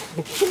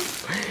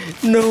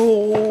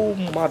 No,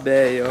 my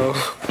bad, yo.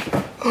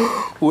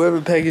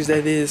 Whoever package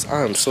that is,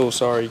 I am so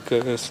sorry,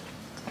 cuz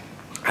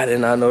I did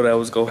not know that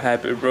was gonna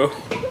happen, bro.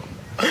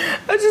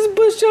 I just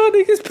bust y'all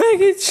niggas'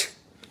 package.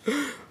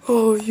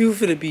 Oh, you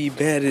finna be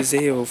bad as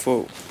hell,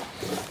 folk.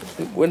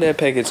 Where that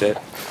package at?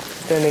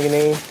 That nigga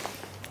name?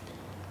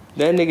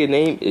 That nigga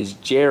name is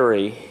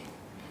Jerry.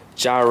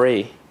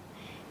 Jare.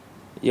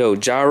 Yo,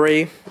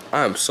 Jare,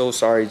 I'm so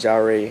sorry,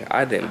 Jare.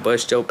 I didn't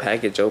bust your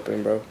package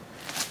open, bro.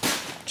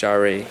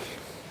 Jare.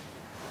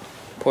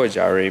 Poor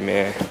Jare,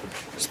 man.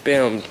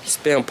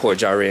 Spam poor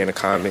Jare in the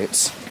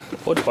comments.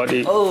 What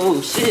buddy? Oh,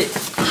 shit.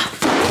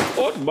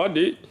 What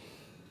buddy?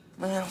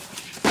 Man.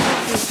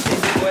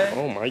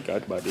 Oh my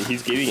god, buddy.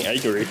 He's getting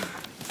angry.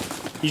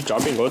 He's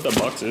dropping all the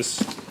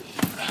boxes.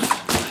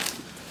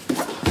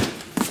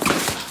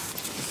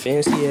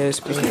 Fancy ass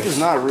pins. This nigga's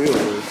not real,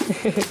 dude.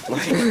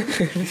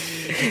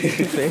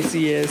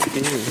 Fancy ass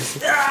pins.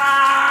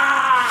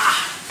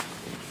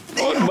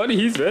 Oh, buddy,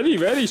 he's very,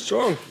 very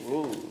strong.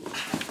 Whoa.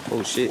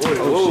 Oh shit.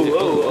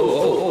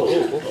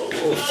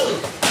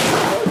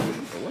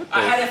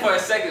 I had it for a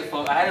second,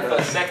 folks. I had it for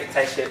a second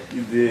type shit.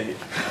 You did.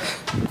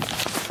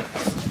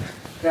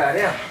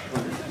 Goddamn.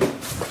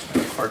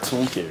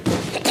 Cartoon kid.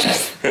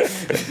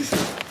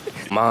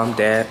 Mom,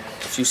 Dad,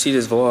 if you see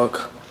this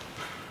vlog,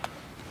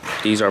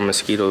 these are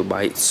mosquito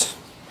bites.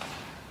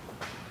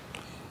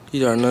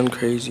 These are none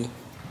crazy.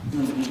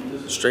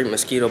 Straight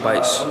mosquito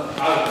bites.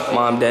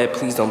 Mom, Dad,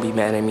 please don't be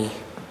mad at me.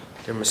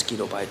 They're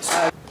mosquito bites.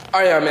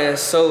 Alright, y'all, man.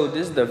 So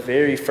this is the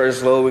very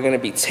first load we're gonna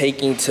be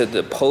taking to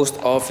the post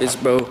office,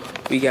 bro.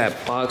 We got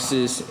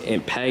boxes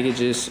and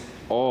packages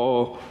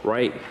all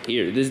right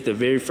here. This is the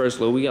very first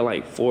load. We got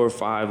like 4 or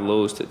 5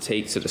 loads to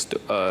take to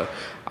the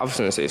I was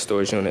gonna say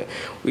storage unit.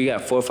 We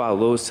got 4 or 5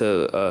 loads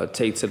to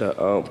take to the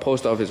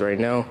post office right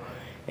now.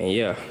 And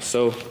yeah,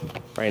 so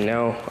right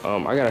now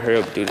I gotta hurry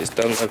up and do this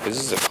thumbnail because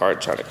this is a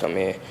cart trying to come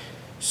in.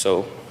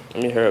 So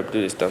let me hurry up and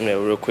do this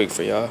thumbnail real quick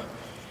for y'all.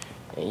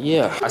 And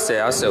yeah, I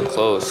sell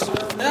clothes.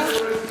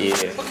 Yeah.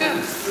 Okay.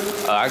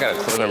 I got a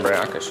clothing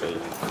brand I can show you.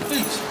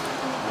 Please.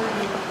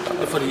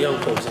 For the young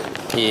folks.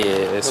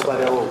 Yeah, it's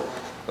Nobody old.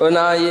 well,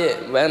 nah,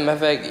 yeah. Matter of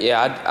fact,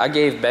 yeah, I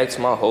gave back to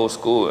my whole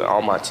school and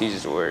all my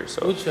teachers' work.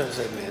 So. What you trying to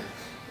say, man?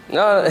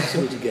 No. See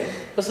what you got.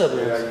 What's up,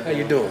 man? How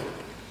you doing?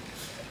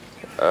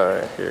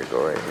 Alright, here we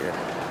go, right here.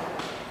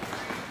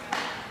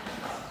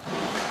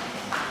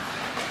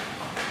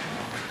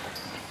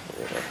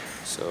 Yeah,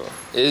 so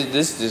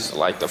this is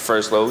like the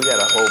first load. We got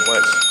a whole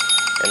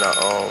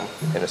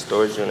bunch in the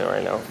storage unit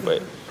right now.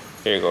 But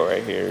here you go,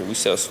 right here. We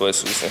sell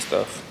sweatsuits and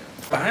stuff.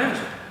 Behind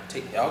you.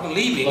 Y'all can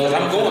leave me because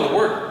I'm going to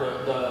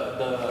work.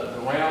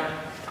 The round.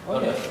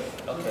 Okay.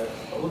 Okay.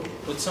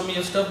 Put some of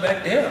your stuff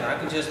back there, and I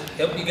can just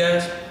help you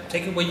guys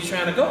take it where you're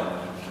trying to go.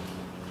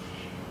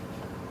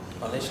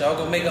 Unless y'all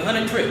gonna make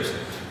 100 trips.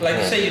 Like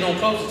you say, you don't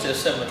close until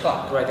 7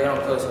 o'clock. Right, they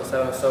don't close at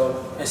 7,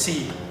 so. And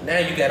see, now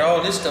you got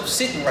all this stuff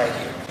sitting right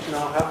here. No,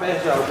 how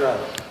fast y'all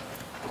driving?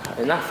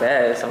 It's not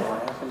fast, I'm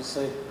like, I'm gonna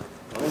say.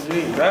 As long as you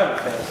ain't driving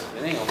fast,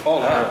 it ain't gonna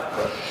fall out.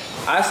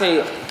 I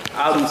say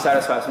I'll be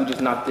satisfied if we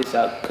just knock this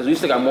out. Because we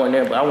still got more in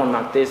there, but I wanna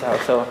knock this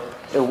out. So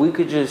if we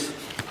could just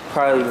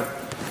probably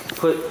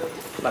put,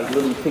 like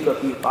literally pick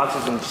up these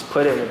boxes and just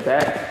put it in the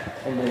back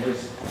and then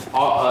just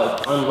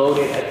unload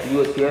it at the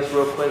USPS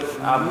real quick,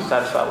 I'll be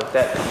satisfied with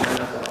that.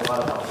 That's a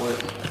lot of my work.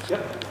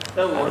 Yep,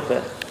 that will work.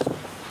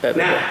 Bet.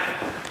 Now,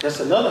 that's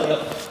another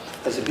help.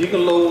 Because if you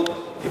can load,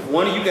 if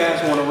one of you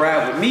guys want to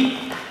ride with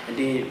me, and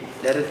then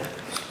that'll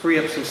free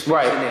up some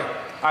space in there.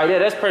 All right, yeah,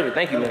 that's perfect.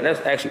 Thank you, man.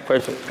 That's actually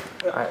perfect.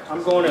 All right.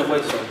 I'm going that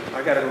way, so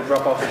I gotta go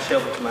drop off the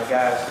shelf to my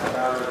guys.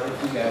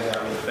 You guys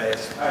out really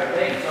fast. All right,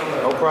 thanks.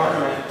 No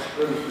problem, man.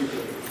 Really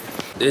appreciate it.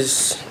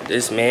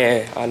 This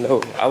man, I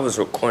know I was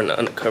recording the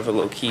undercover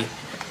low key,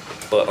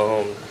 but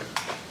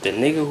the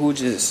nigga who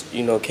just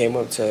came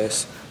up to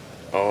us,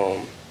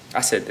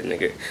 I said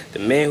the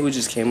man who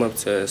just came up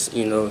to us,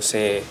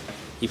 saying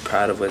he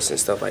proud of us and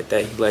stuff like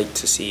that. He like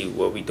to see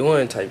what we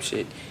doing type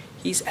shit.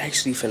 He's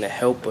actually finna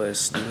help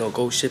us,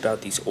 go ship out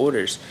these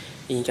orders.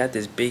 He got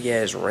this big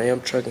ass Ram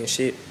truck and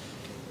shit,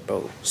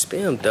 bro.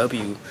 Spam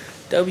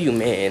W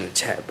man in the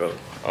chat, bro.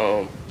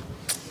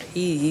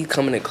 He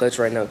coming in clutch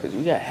right now because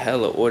we got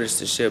hella orders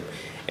to ship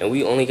and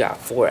we only got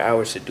 4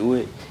 hours to do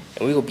it,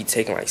 and we gonna be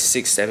taking like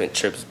 6-7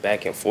 trips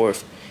back and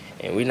forth,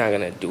 and we're not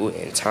gonna do it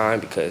in time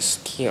because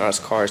Keon's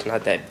car is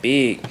not that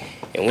big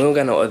and we don't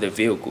got no other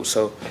vehicle.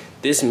 So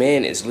this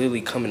man is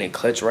literally coming in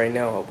clutch right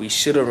now. We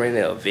should have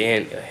rented a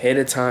van ahead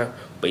of time,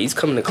 but he's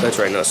coming to clutch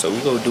right now. So we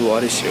gonna do all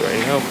this shit right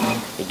now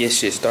and get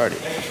shit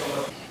started.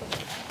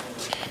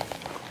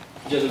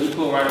 Just we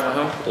cool right now,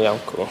 huh? Yeah, I'm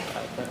cool.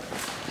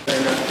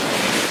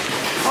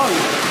 Oh,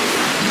 yeah.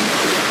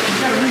 You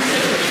gotta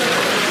reset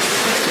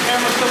your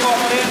camera stuff off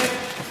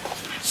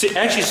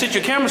there. Actually, sit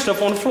your camera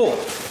stuff on the floor.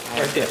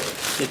 Right there.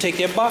 You take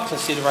that box and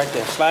sit it right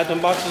there. Slide them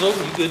boxes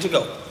over, you're good to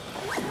go.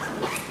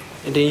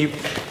 And then you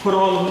put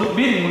all the little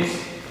bitty ones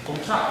on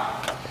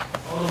top.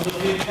 All those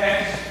little bitty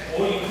packs,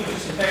 or you can put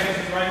some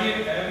packages right here.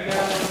 Whatever you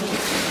guys want to do.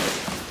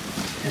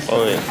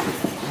 Oh yeah.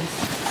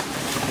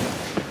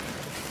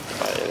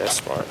 Oh yeah, that's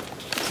smart.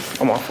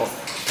 I'm on phone.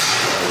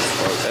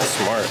 That's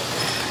smart.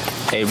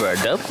 Hey bro,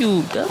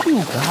 W God, bro,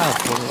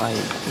 like,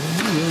 you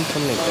really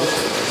coming in close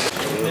to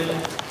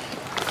us.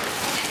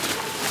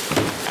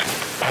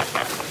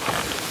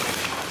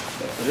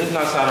 This is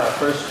not our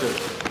first trip.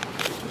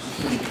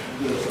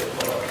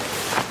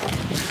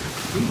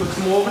 We can put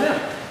some more over there.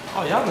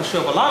 Oh, y'all can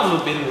shove a lot of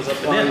little bitty ones up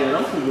in there. Yeah,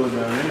 I'm gonna go down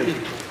there.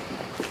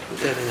 Put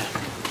that in there.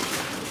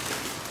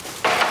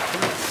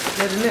 Put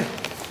that in there.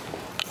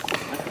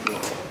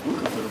 We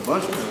can put a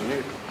bunch of them in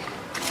there.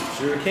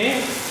 Sure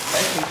can.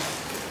 Actually,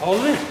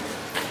 all in.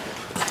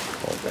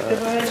 If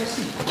I had to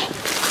see.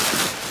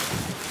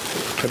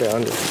 Put it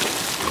under.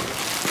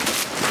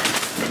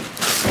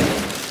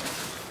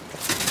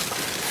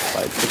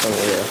 Like, put them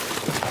there.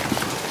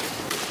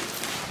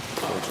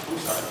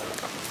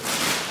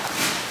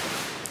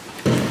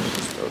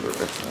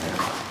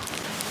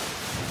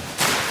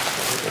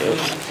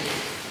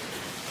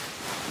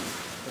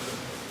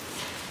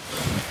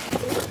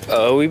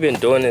 We've been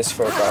doing this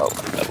for about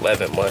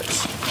 11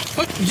 months.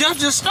 What? Y'all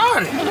just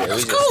started. Yeah, That's we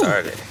just cool.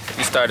 started.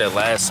 We started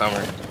last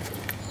summer.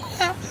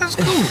 Yeah, that's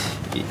cool.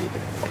 Yeah.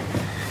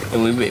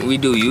 And we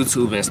do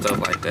YouTube and stuff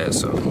like that,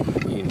 so,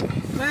 you know.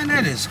 Man,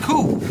 that is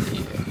cool.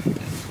 Yeah.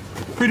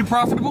 Pretty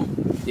profitable?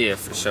 Yeah,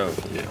 for sure.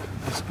 Yeah.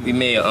 We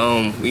made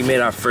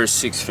our first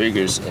 6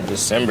 figures in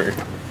December.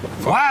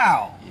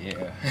 Wow.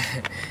 Yeah.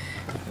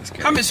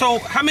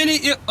 How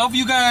many of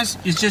you guys?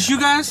 It's just you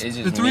guys? It's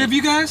just the 3 me. of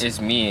you guys? It's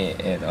me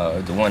and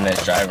the one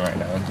that's driving right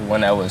now. The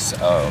one that was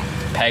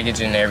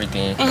packaging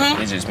everything.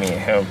 It's just me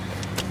and him.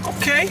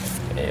 Okay.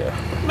 Yeah.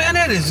 Man,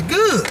 that is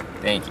good.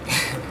 Thank you.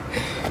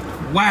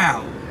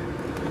 Wow.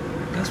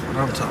 That's what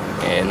I'm talking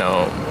about.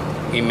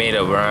 And we made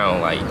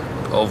around like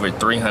over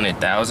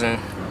 300,000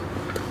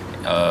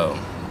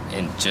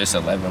 in just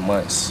 11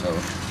 months. So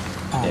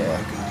Oh yeah.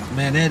 my God.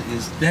 Man, that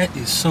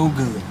is so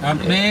good.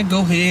 Man,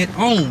 go ahead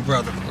on,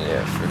 brother.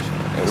 Yeah, for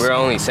sure. And we're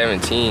only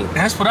 17.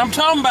 That's what I'm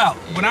talking about.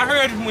 When I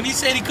heard when he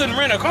said he couldn't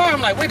rent a car,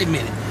 I'm like, wait a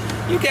minute.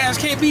 You guys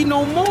can't be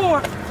no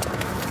more.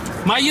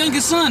 My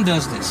youngest son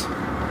does this.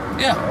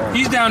 Yeah. Oh.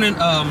 He's down in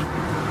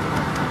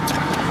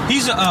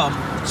he's a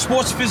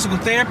sports physical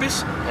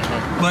therapist,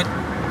 but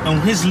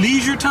on his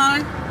leisure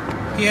time,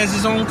 he has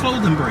his own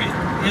clothing brand.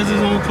 He has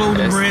his own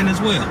clothing brand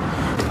as well.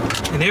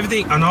 And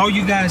everything, and all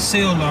you guys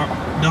sell are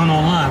done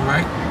online,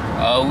 right?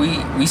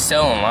 We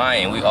sell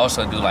online, and we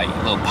also do like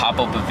little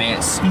pop-up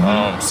events.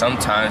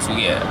 Sometimes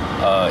we get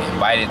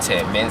invited to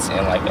events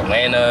in like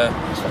Atlanta,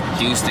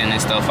 Houston,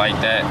 and stuff like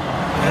that.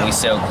 And we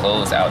sell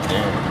clothes out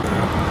there.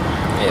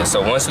 Yeah,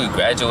 so once we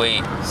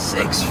graduate,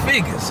 6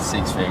 figures.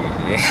 6 figures.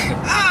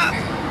 Yeah.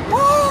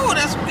 Woo,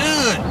 that's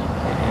good.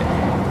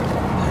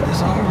 That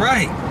is all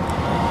right.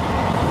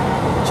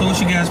 So what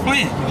you guys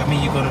plan? I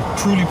mean, you're gonna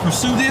truly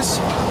pursue this?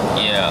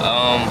 Yeah.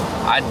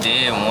 I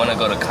did want to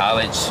go to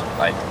college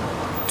like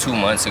 2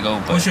 months ago,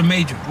 but What's your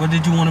major? What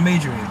did you want to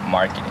major in?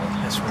 marketing.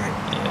 That's right.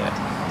 Yeah.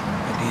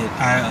 I did.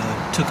 I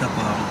took up.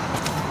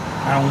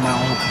 I own my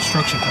own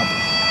construction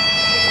company,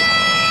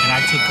 and I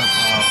took up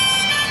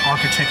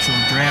architectural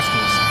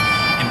drafting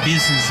and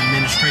business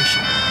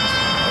administration.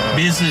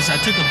 I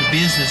took up the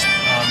business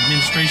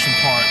administration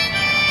part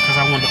because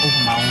I wanted to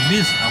open my own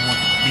business. I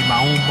wanted to be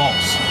my own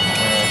boss.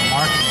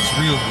 Marketing is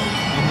real good.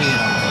 Go ahead,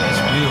 that's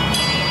real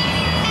good.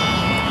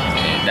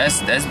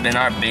 That's been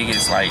our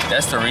biggest, like,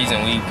 that's the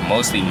reason we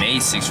mostly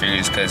made 6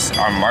 figures, because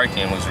our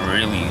marketing was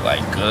really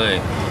like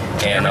good.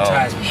 And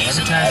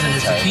advertising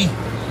is the key.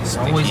 It's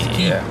always the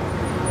key. Yeah.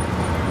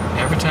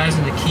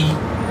 Advertising the key,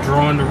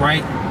 drawing the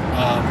right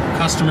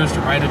customers, the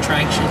right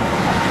attraction.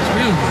 It's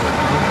real good,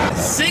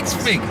 bro. 6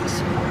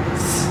 figures.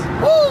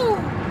 Woo!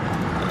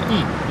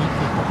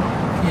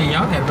 Yeah,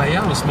 y'all gotta buy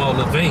y'all a small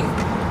little van.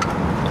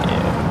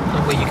 Yeah.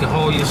 That way you can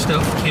haul your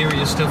stuff, carry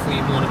your stuff where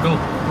you want to go.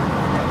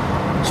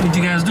 So what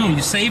you guys doing?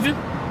 You saving?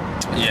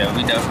 Yeah,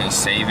 we definitely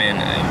saving,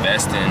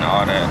 investing,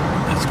 all that.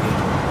 That's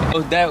good.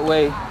 Go that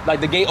way, like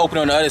the gate open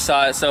on the other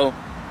side. So,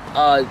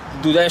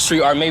 do that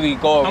street or maybe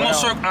go around.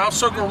 I'll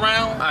circle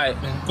around. All right.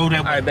 And go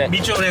that way. All right, bet.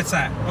 Meet you on that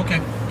side.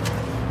 Okay.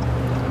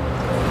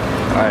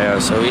 All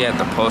right, so we at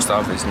the post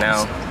office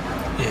now.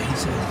 Yeah, he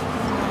said.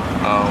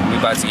 We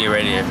about to get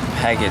ready to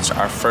package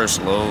our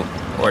first load,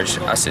 or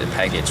I said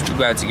package. We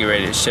about to get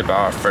ready to ship out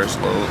our first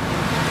load,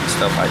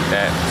 stuff like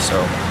that.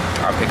 So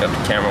I'll pick up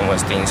the camera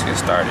once things get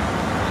started.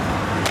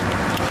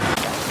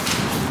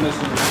 Trying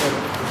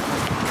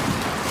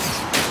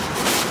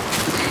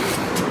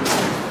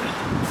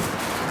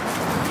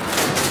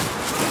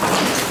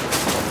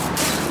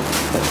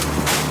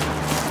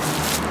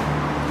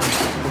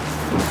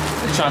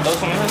to throw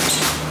some in here?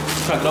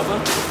 Trying to get up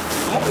there?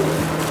 Come on.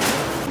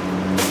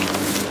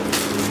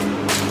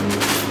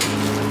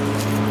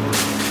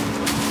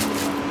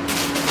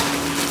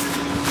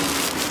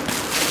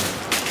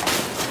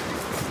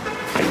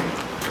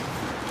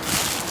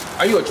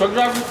 Are you a truck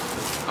driver?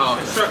 Oh,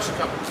 construction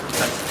company.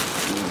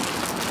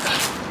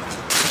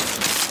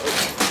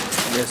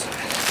 Yes.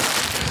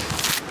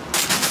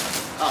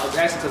 Oh,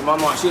 that's because my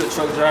mom, she's a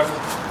truck driver.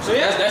 So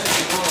yeah, that's what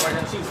she's doing right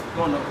now. She's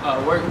going to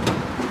work.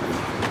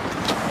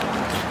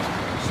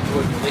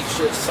 Make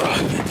sure it's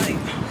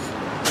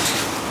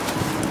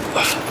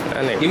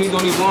give me one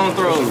of these long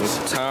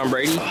throws. Tom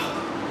Brady.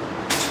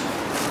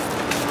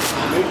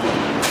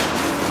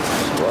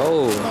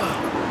 Whoa.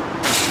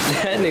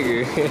 That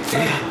nigga.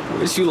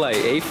 What you like?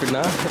 8 for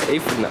 9?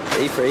 8 for 9?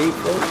 8 for 8,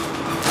 bro?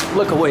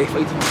 Look away.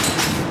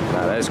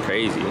 Nah, that's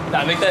crazy. Did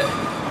I make that?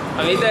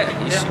 I made that?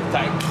 Yeah.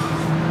 Tight.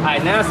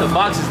 Alright, now it's the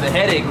box is the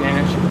headache,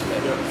 man.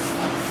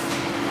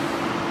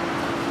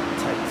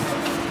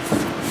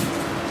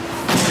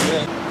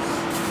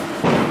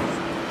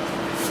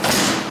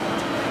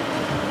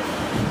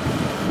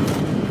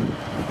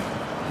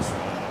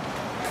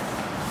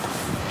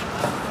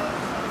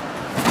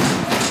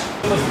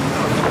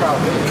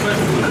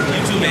 You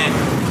too, man.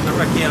 All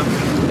right, yeah.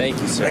 Thank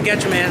you, sir. I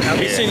got you, man. I'll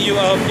be sending you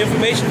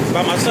information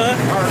about my son.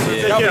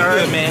 Y'all be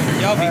good, man.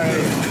 Y'all be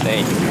good.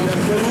 Thank you.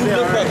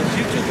 Good brothers.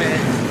 You too, man.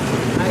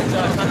 Alright,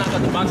 Josh, I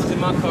got the boxes in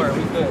my car.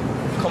 We good.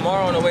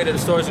 Kamara on the way to the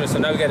storage unit, so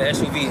now we got an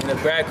SUV. And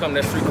if Brad come,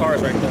 there's 3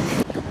 cars right there.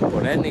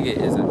 Well, that nigga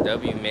is a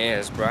W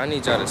mans, bro. I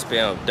need y'all to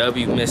spam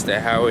W Mr.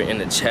 Howard in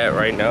the chat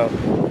right now.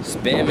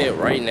 Spam it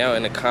right now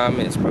in the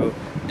comments, bro.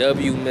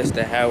 W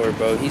Mr. Howard,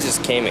 bro. He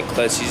just came in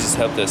clutch. He just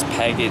helped us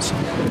package,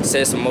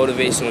 said some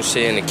motivational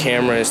shit in the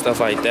camera and stuff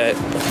like that.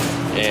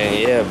 And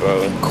yeah,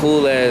 bro,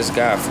 cool ass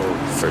guy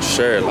for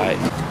sure. Like,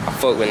 I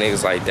fuck with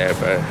niggas like that,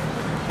 bro.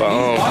 But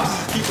These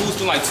boxes keep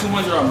boosting like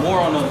 200 or more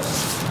on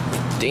us.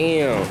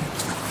 damn.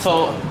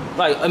 So,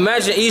 like,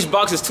 imagine each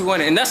box is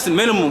 200, and that's the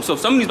minimum. So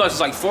some of these boxes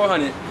is like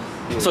 400.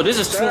 So this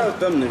is Shout out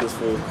them niggas,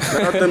 fool.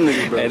 Shout out them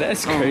niggas, bro. Hey,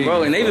 that's crazy,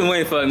 bro, and they've been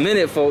waiting for a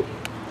minute, folks.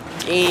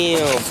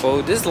 Damn,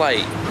 folks. This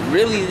like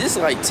really, this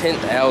is like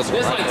 10,000.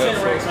 There's like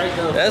 10 racks right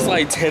there. That's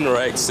like 10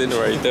 racks sitting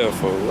right there,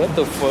 folks. What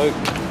the fuck?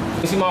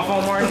 You see my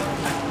phone, Martin?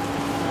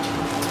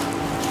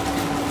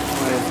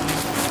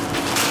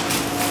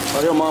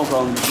 Oh, your mom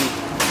calling me.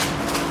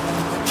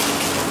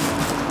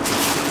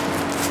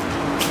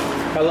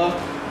 Hello?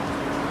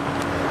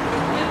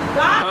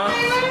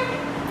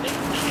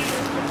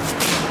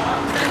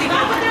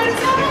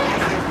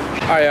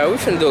 Alright, y'all, we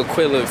finna do a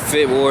quick little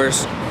fit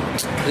wars.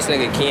 This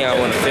nigga Keon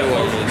wanna fit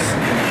war with us.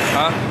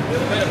 Huh?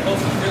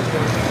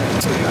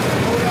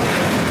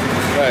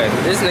 Right,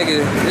 this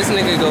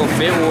nigga go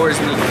fit wars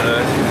me,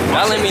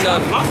 y'all let me know.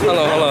 Hold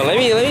on. Let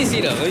me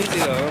see though. Hold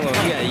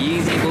on. You got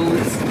Yeezy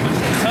boots.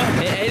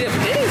 Hey, the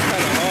pants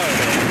kinda hard,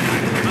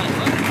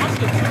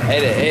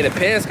 man. Hey, the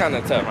pants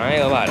kinda tough. I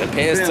ain't gonna lie. The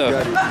pants tough.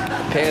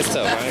 Pants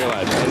tough. I ain't gonna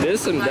lie.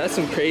 And that's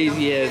some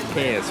crazy ass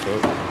pants, bro.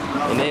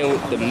 And then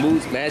with the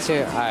boots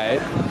matching,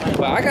 alright.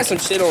 But I got some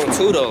shit on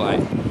too though,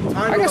 like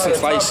I got some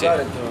flight shit.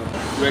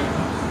 Ready?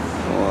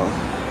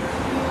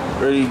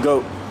 Ready to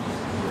go.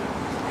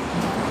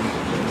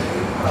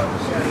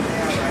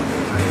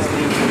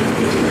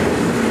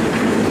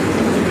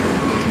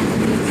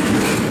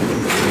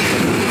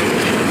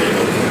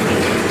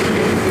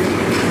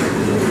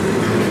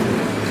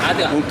 I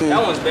think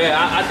that one's bad.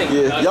 I think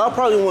Y'all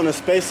probably want to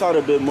space out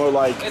a bit more,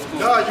 like. it's cool.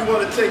 No, you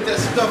want to take that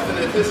stuff and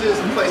if this is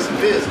a place of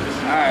business.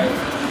 Alright.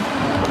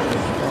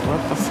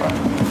 What the fuck?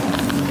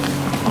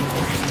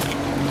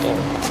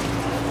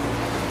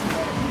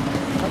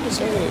 I'm just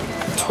saying,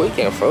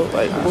 tweaking, bro.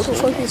 Like, who the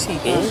fuck is he,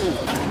 gang?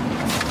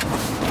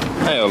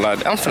 I ain't gonna lie,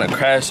 I'm finna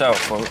crash out,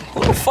 bro.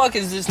 Who the fuck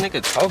is this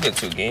nigga talking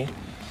to, gang?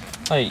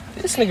 Like,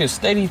 this nigga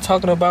steady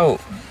talking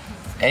about,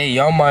 hey,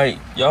 y'all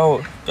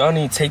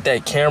need to take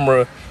that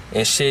camera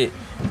and shit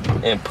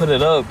and put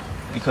it up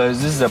because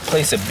this is a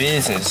place of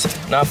business,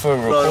 not for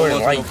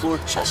recording. Like,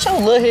 shut your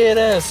little head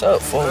ass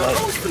up, fool. Like,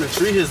 I was finna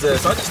treat his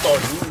ass. I just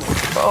started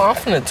moving. bro, I'm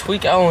finna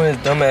tweak out on his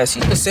dumb ass.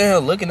 He just sitting here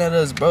looking at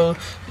us, bro.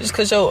 Just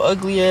cause your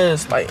ugly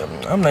ass, like,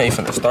 I'm not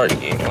even finna start the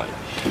game. Like,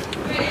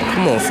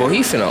 come on, fool. He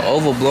finna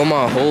overblow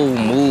my whole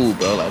mood,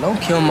 bro. Like,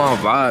 don't kill my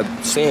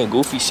vibe saying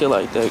goofy shit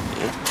like that,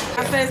 gang.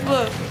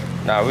 Facebook.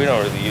 Nah, we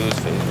don't really use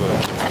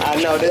Facebook.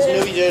 I know, this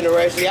new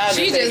generation.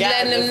 She just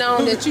letting them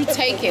know that you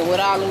taking with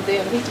all them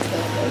damn pictures.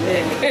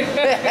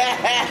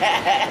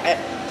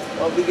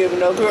 Won't be giving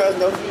no girls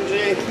no free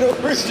jeans, no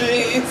free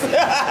jeans.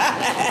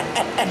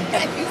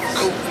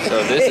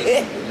 So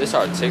this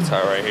our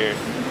TikTok right here.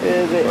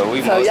 Is it? But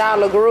we So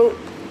y'all a group?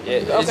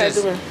 Yeah,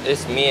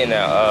 it's me and the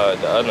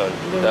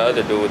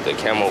other dude with the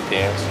camo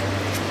pants.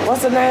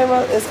 What's the name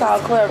of it? It's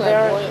called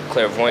Clairvoyant.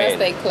 Clairvoyant.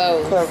 That's they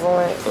clothes.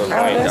 Clairvoyant. Oh,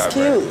 that's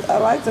Clairvoyant.brand. cute. I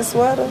like the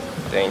sweater.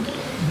 Thank you.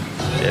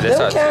 Yeah, that's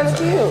our kind of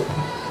TikTok. cute.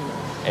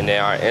 And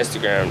then our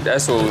Instagram,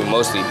 that's what we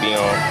mostly be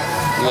on.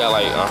 We got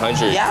like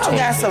 100. Y'all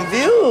got some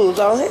views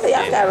on here.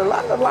 Y'all got a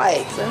lot of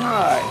likes and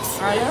hearts.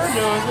 How y'all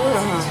doing good,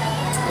 huh?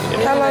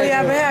 How long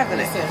y'all been having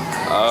it?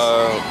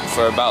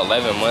 For about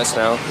 11 months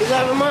now.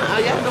 11 months? Oh,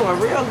 y'all doing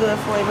real good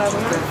for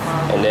 11 months.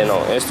 And then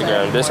on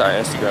Instagram, this our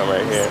Instagram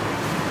right here.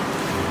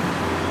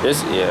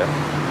 This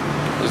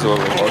is what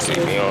we mostly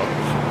be on.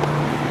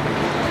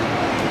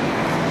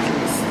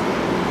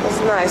 It's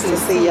nice to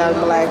see young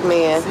black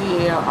men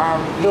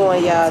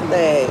doing y'all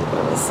thing.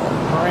 It's a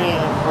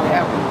brand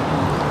forever.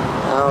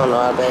 I don't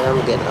know, I think I'm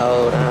getting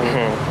old. I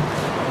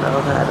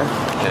don't know how to.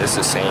 It's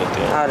the same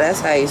thing. Oh, that's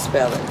how you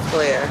spell it.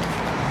 Claire.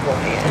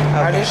 Okay.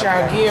 Are this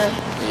y'all gear?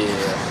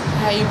 Yeah.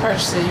 How you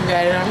purchase it? You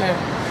got it on here?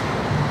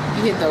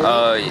 You hit the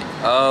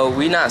link?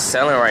 We not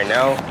selling right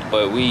now,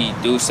 but we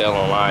do sell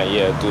online,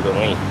 through the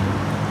link,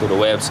 through the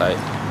website.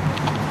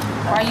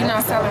 Why you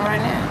not selling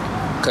right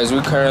now? Cause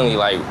we currently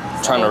like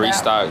trying to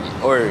restock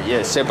or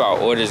ship out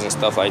orders and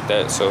stuff like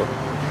that. So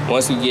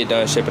once we get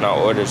done shipping out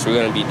orders, we're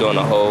gonna be doing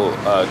a whole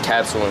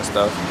capsule and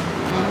stuff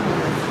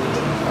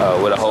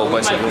with a whole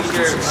bunch of new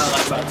pieces.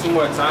 Like about 2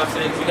 more times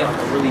today, 'cause we got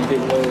like a really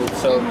big load.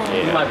 So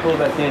we might pull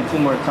back in 2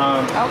 more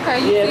times. Okay,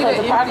 yeah, because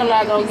the parking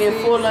lot gonna get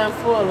fuller and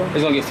fuller.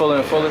 It's gonna get fuller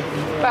and fuller.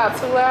 About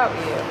 2 hours.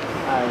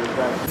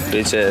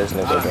 Bitch ass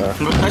nigga,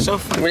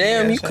 bro.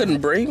 Damn, you couldn't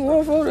bring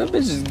one, folks? That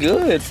bitch is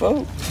good,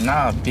 folks.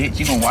 Nah, bitch,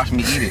 you gonna watch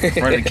me eat it in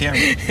front of the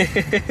camera.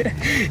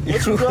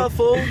 What you got,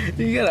 fool?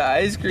 You got an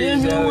ice cream.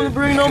 Damn, you don't want to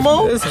bring no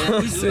more? That's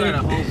what I'm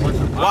saying.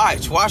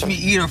 Watch me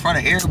eat in front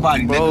of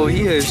everybody, Bro,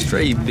 he a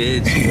straight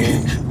bitch,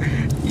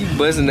 man. You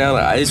busting out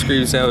an ice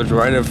cream sandwich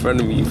right in front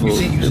of me, fool.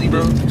 You see,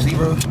 bro?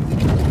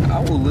 I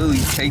will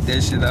literally take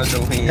that shit out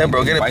your hand. Hey,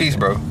 bro, get a piece,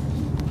 bro.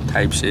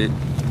 Type shit.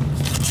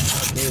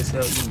 Hey,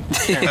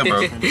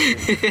 bro.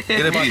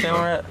 Get a piece,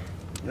 bro.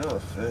 You're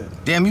fat.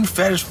 Damn, you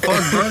fat as fuck,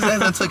 bro.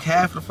 That took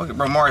half of the fucking...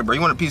 Bro, Mario, bro,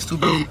 you want a piece too,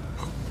 bro?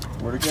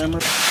 Where the camera?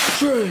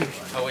 Drag.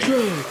 Oh, wait.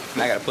 Drag.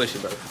 I gotta push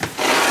it, bro.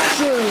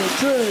 Drag.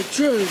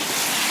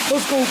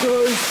 Let's go,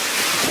 guys.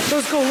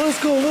 Let's go. Let's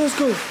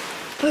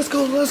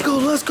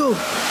go.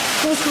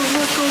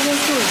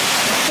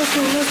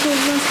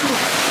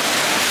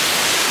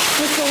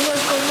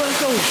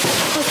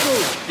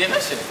 Damn,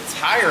 that shit is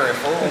tiring,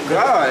 bro. Oh,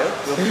 God.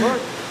 What the fuck?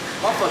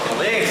 My fucking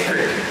legs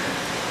hurt.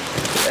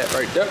 That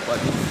right there,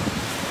 buddy.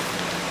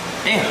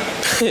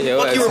 Damn.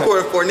 Yo, fuck you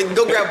recording for, nigga.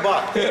 Go grab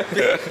Bob.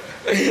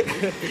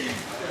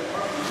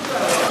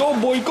 Go,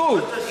 boy, go.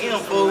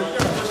 Damn, fool.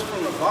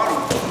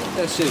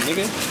 That shit,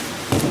 nigga.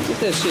 Get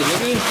that shit,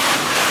 nigga.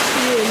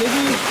 Yeah,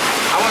 nigga.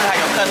 I wonder how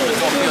your customers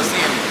gonna feel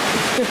seeing me.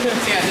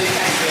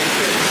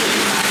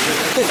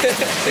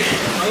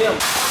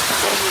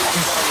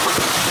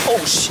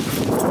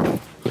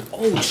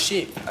 Oh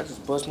shit. I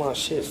just bust my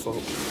shit,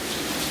 folks.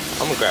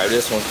 I'm gonna grab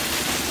this one.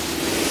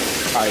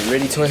 Alright,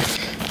 ready, twin?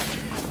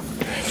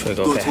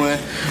 Go, twin.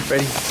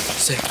 Ready,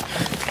 set.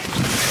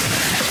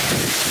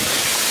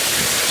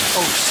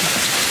 Oh shit.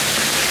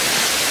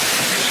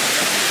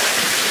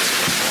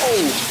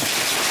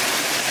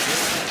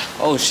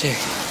 Oh shit.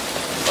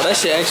 Oh, that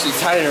shit actually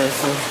tighter,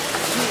 fool.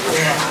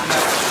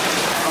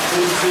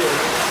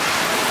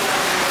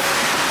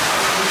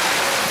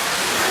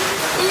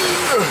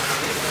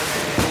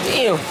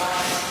 Damn.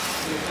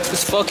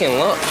 This fucking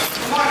lump.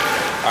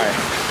 Alright.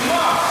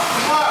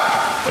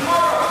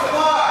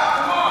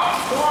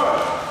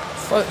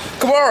 Fuck.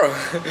 Kamara!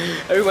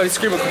 Everybody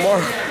screaming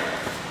Kamara.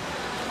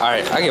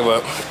 Alright, I give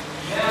up.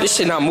 This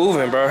shit not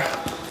moving, bro.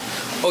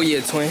 Oh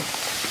yeah, twin.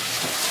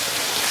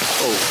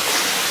 Oh.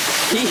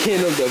 He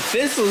hitting them the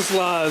pistol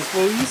slides,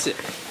 fool. You said,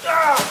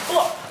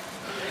 fuck.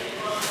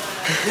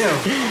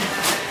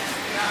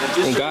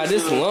 And God,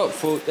 this lump,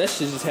 fool. That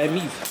shit just had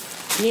me.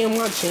 Damn,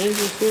 my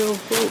changes feel,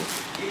 fool.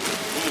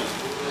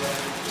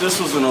 This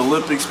was an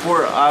Olympic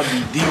sport, I'd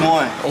be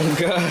D1. Oh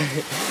God.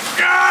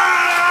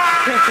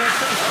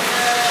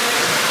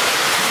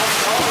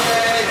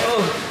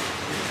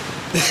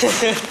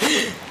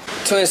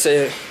 Twin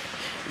said,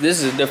 this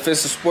is a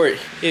defensive sport.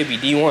 It'd be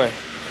D1.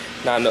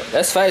 Nah, no,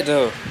 that's fight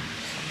though.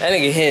 That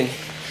nigga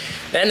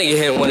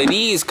hitting one of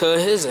these,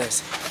 cuz his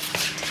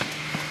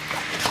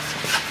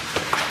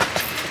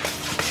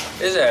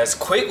ass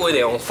quick with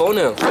it on phone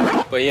now.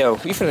 But yo,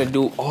 we finna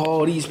do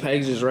all these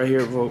packages right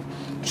here, bro.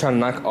 Trying to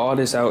knock all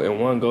this out in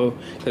one go,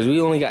 cause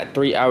we only got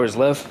 3 hours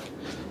left.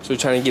 So we're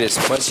trying to get as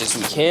much as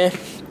we can.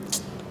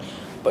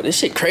 But this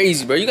shit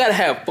crazy, bro. You gotta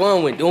have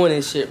fun when doing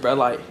this shit, bro.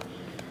 Like,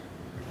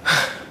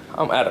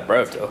 I'm out of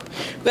breath though.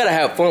 You gotta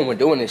have fun when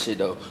doing this shit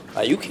though.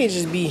 Like, you can't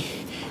just be,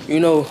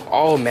 you know,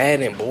 all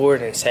mad and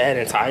bored and sad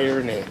and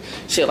tired and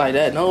shit like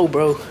that. No,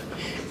 bro.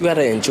 You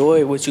gotta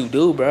enjoy what you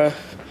do, bro.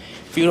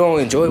 If you don't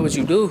enjoy what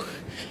you do,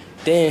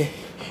 then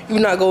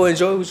you're not gonna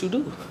enjoy what you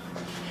do.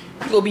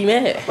 You gonna be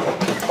mad.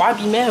 Why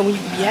be mad when you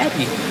can be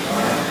happy?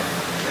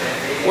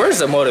 Where's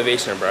the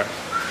motivation, bro?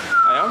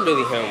 I'm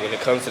really him when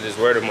it comes to this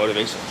word of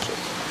motivation shit.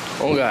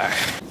 Oh God.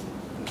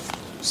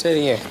 Say it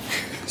again.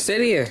 Say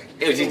it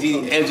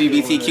again.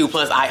 LGBTQ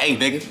plus IA,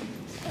 nigga.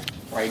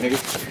 Right, nigga.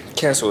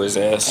 Cancel his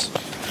ass.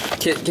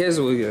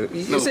 Cancel again.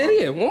 You say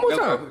it again. One more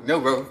time. No,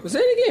 bro. Say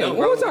it again. No, One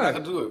more We're not time.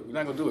 gonna do it. We're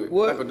not gonna do it.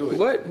 What? We're not gonna do it.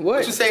 What?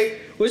 What you say?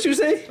 What you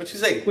say? What you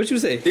say? What you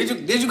say?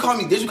 Did you call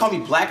me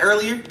black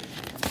earlier?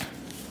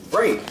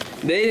 Right.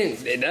 They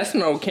didn't. That's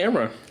not on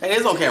camera. That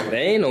is on camera.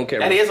 They ain't on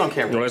camera. That is on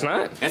camera. No, it's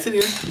not. Yes, it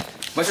is.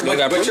 But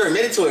you're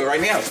admitting to it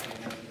right now.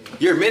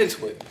 You're admitting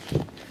to it.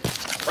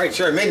 Right,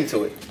 you're admitting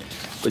to it.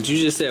 But you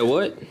just said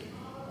what?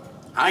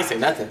 I ain't say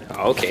nothing.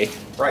 Okay.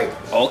 Right.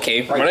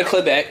 Okay. Run a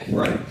clip back.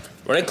 Right.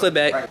 Run a clip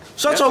back. Right.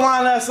 Shut your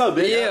lying ass up,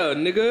 bitch. Yeah,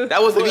 nigga.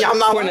 That was me. I'm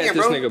not Pointing lying, at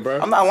this bro. nigga, bro.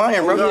 I'm not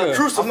lying, bro. Yeah.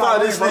 Crucify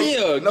this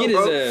nigga. Yeah, get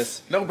bro. his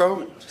ass. No,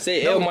 bro.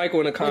 Say L Michael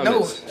in the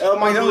comments. L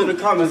Michael in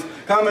the comments.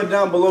 Comment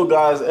down below,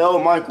 guys. L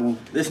Michael.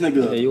 This Yeah,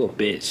 nigga. you a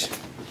bitch.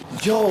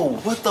 Yo,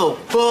 what the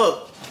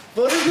fuck?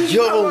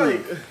 Yo,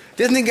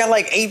 this nigga got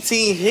like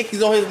 18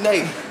 hickeys on his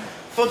neck.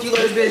 Fuck you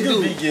let this bitch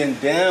do? Be getting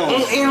down.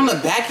 And on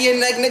the back of your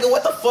neck, nigga,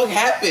 what the fuck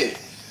happened?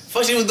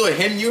 Fuck, she was doing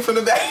hitting you from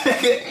the back.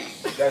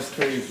 That's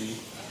crazy.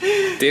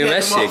 Damn,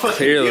 that shit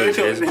clearly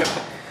is.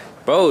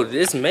 Bro,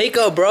 this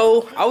makeup,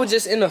 bro. I was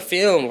just in a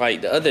film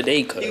like the other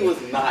day, cuz. He was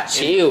not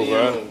chill, in the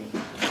bro. film.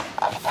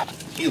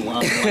 He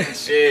lying like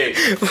shit.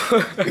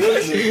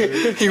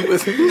 He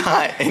was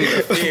not in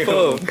the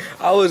film. Bro,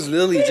 I was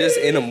literally just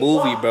in a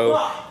movie, bro.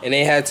 And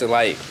they had to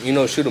like, you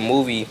know, shoot a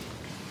movie.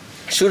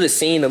 Shoot a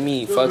scene of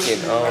me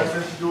fucking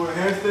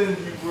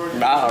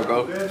Nah,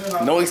 bro.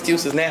 No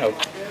excuses now.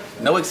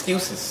 No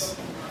excuses.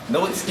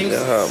 No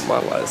excuses. my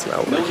life's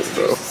not working,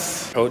 bro.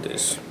 Hold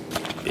this,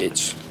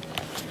 bitch.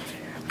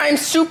 I'm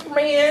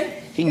Superman.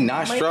 He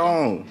not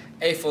strong.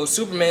 Hey, for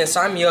Superman,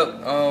 sign me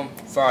up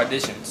for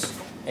auditions.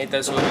 Ain't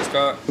that what it's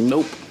called?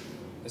 Nope.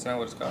 That's not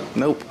what it's called.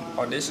 Nope.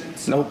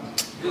 Auditions. Nope.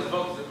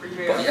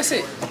 Bro, yes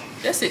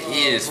it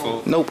is,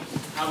 fool. Nope.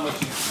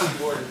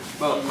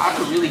 Bro, I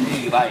could really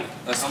be like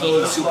a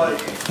skinny Superman.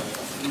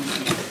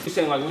 You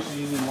saying like what should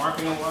you be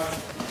marketing wise?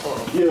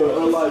 Yeah,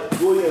 like,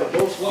 well, yeah,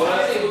 both. Well,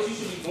 I think what you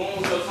should be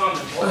doing with your time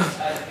is both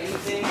as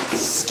anything.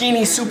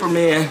 Skinny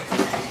Superman.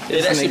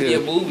 Yeah, that should be a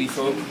movie,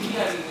 fool.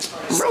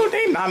 Bro,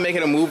 they not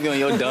making a movie on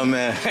your dumb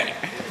ass.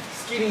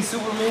 Skinny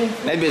Superman.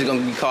 That bitch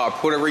gonna be called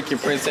Puerto Rican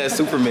Princess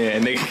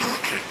Superman, nigga.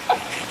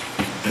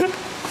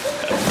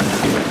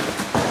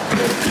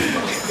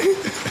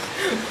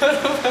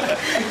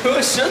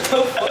 Shut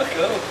the fuck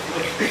up.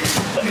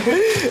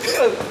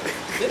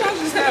 Did I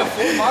just have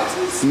 4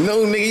 boxes?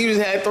 No, nigga, you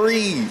just had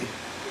 3.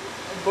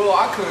 Bro,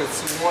 I could have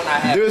sworn I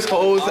had This 4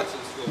 whole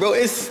boxes. bro,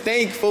 it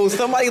stink, fool.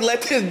 Somebody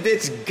let this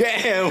bitch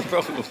down,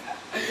 bro.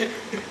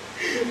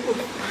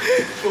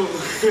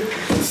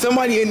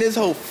 Somebody in this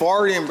whole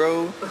farting,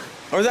 bro.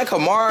 Or is that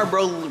Kamara,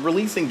 bro,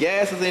 releasing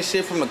gases and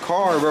shit from the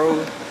car,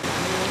 bro?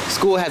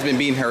 School has been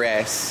beating her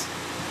ass.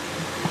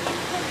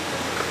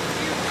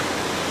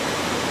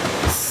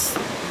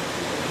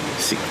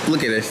 See,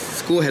 look at this.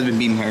 School has been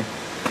beating her.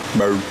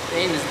 Bro.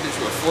 They in this bitch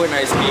with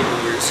Fortnite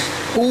skateboarders.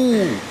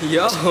 Ooh.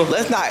 Yo.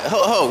 Let's not.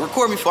 Ho,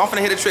 record me, fool. I'm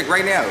finna hit a trick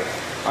right now.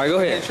 Alright, go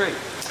ahead. Trick.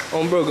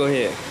 Bro, go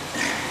ahead.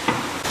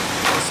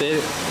 Say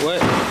it.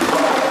 What?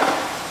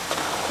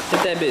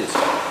 Hit that bitch.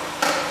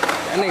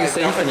 That nigga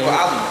say you finna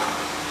album.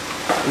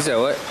 You said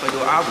what? Play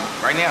the album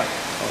right now.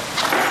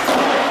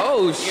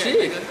 Oh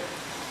shit.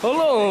 Hold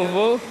on,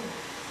 fool.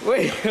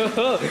 Wait,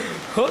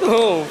 hold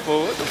on,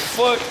 fool. What the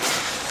fuck?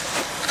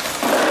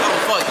 Oh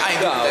fuck, I ain't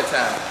doing it that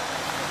time.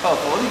 Oh,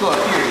 fool, let me go up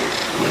here.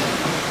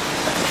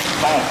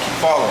 Don't keep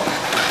following.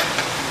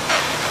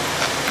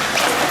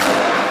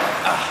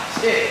 Ah,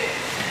 shit.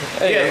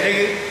 Hey, yeah,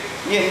 nigga.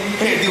 Yeah, you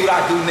can't do what I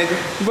do, nigga.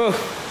 Bro.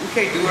 You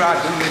can't do what I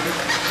do, nigga.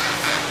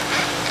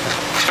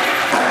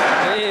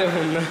 Hell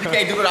no. You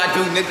can't do what I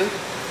do, nigga.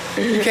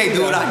 You can't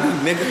do what I do,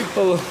 nigga.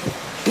 Hold on.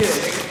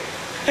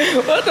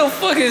 What the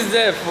fuck is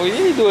that, fool? You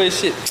ain't doing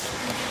shit.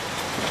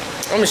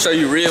 I'm gonna show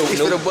you real. He's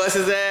gonna bust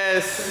his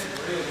ass.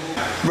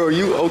 Bro,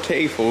 you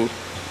okay, fool?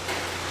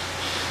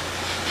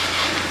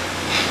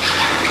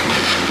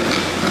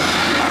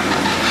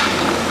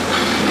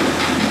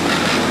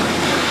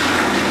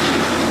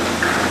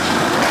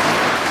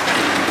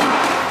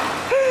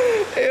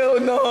 Hell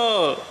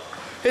no.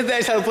 His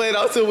ass trying to play it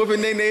out to a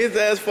whipping name, his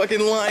ass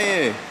fucking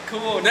lying.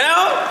 Come on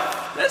now.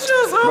 That's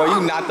just Bro,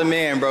 you not the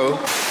man, bro.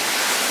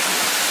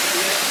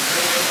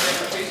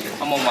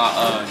 I'm on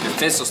my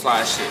defensive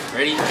slide shit.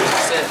 Ready?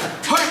 Set.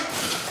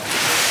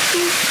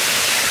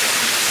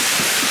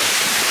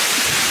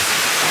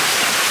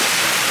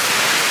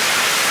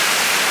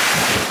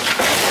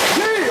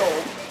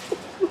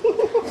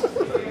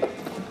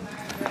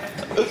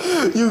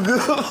 You good?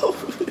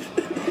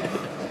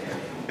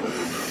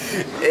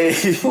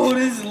 Hey. Oh,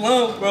 this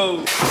lump,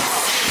 bro.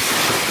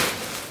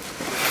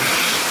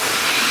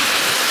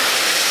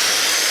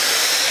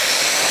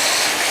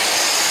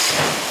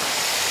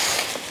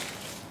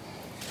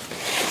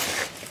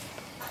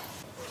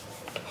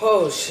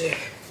 Oh shit.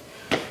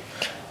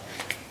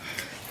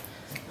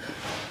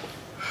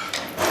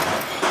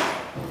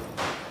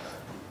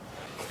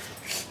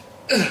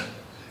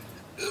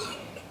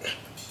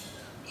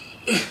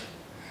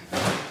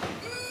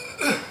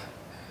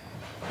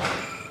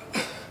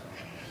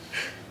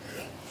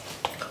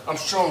 I'm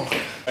strong.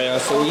 Hey, Yeah,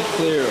 so we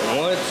cleared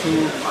 1,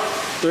 2,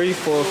 3,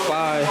 4,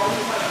 5,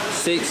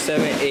 6,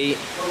 7, 8,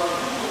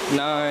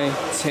 9,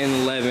 10,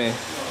 11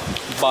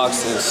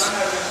 boxes.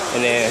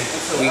 And then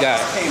we got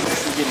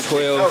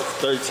 12,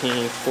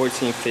 13,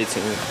 14,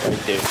 15 right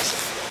there. You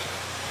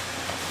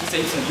say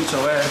you gonna beat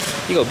your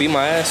ass. You gonna beat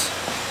my ass?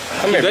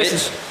 Come here,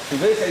 bitch.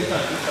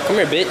 Come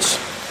here, bitch.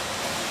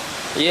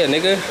 Yeah,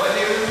 nigga.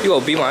 You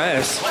gonna beat my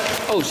ass.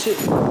 Oh, shit.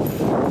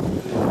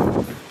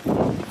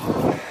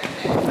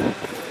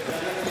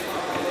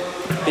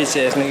 Bitch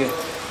ass nigga.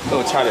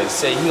 Gonna try to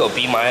say he gonna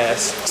beat my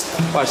ass.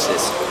 Watch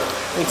this.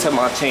 Let me tell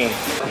my chain.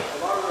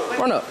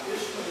 Run up.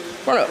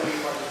 Run up.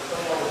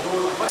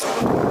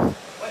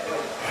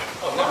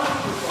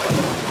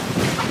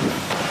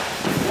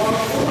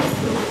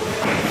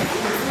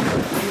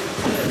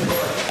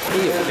 He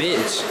a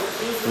bitch.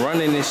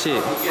 Running this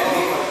shit.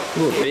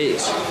 You a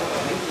bitch.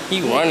 He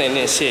running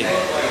this shit.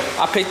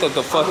 I picked up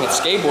the fucking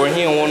skateboard and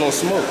he don't want no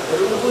smoke.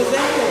 Who's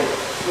that?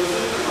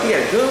 He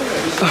got good.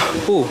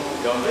 Who?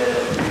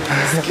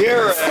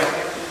 Scary.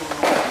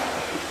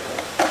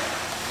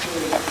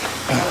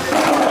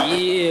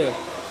 Yeah.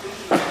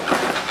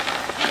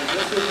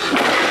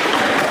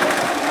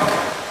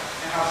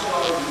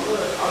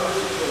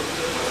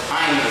 I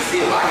ain't even see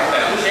it. I got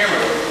that on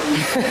camera.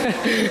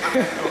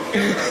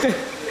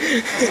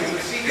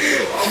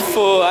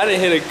 Fool, I done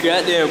hit a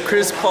goddamn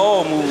Chris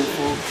Paul move,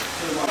 fool.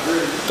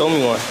 Throw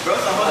me one.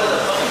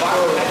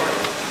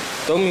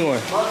 Throw me one.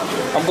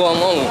 I'm going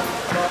long.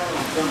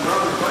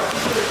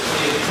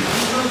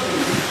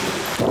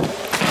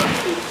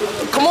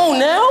 Come on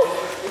now.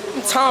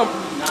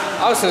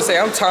 I was gonna say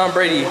I'm Tom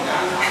Brady.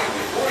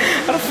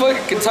 How the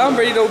fuck can Tom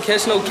Brady don't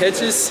catch no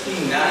catches?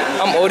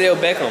 I'm Odell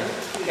Beckham.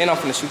 And I'm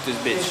finna shoot this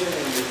bitch.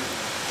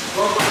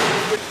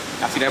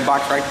 I see that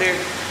box right there.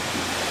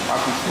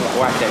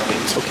 Watch that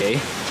bitch. Okay.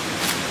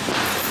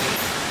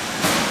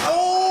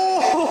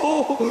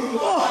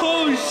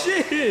 Oh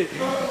shit!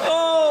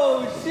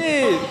 Oh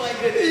shit!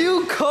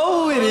 You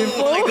cold with it,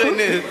 bro. Oh my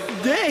goodness.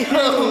 Damn.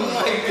 Oh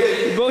my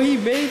goodness. Bro, he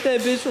made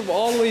that bitch from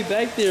all the way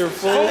back there,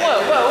 fool. What?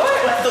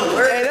 What's the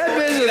word? Hey, that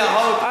bitch was, I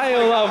ain't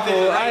gonna lie,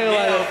 fool. I ain't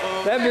gonna lie.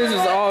 That bitch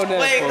was all that,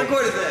 Wait, fool.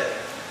 record is that?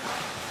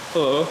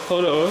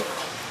 Hold on.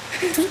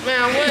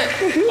 Man,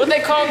 what they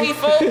call me,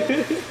 folks?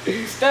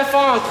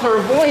 Stephon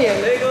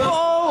Clairvoyant, nigga.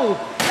 Oh!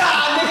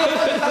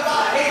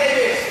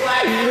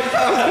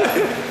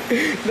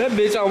 That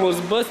bitch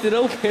almost busted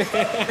open.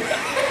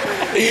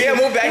 Yeah,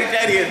 move back to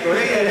daddy is, bro.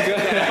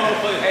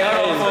 Hey,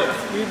 hold on, folks.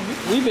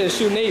 We been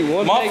shooting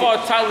one. My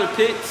fault, Tyler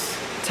Pitts.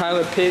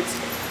 Tyler Pitts.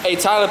 Hey,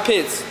 Tyler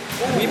Pitts.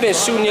 We been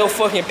shooting your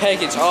fucking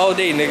package all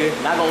day, nigga.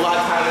 Not gonna lie,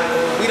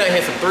 Tyler. We done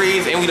hit some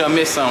threes and we done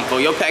missed some, bro.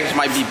 Your package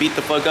might be beat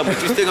the fuck up, but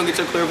you still gonna get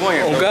your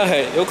clairvoyant, Oh, bro. God.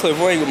 Your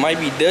clairvoyant might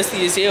be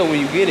dusty as hell when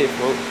you get it,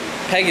 bro.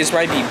 Package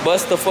might be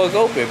bust the fuck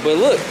open. But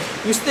look,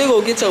 you still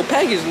gonna get your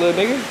package, little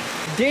nigga.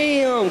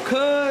 Damn,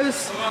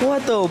 cuz.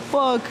 What the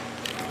fuck?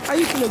 How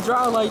you finna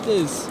drive like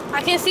this?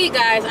 I can see,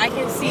 guys. I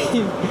can see.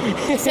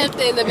 Except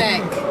in the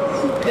back.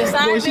 The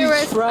side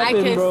mirrors, I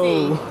can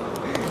see.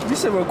 You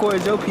should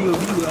record your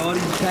POV with all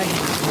these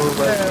packages,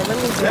 bro.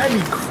 That'd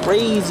be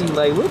crazy.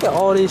 Like, look at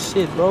all this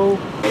shit, bro.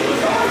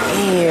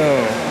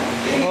 Damn.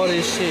 All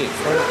this shit,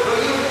 bro.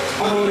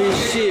 All this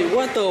shit.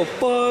 What the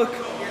fuck?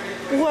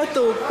 What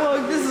the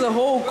fuck? This is a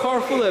whole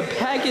car full of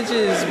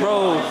packages,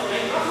 bro.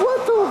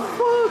 What the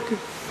fuck?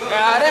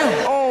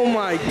 Oh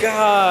my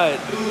god.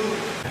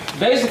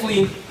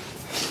 Basically,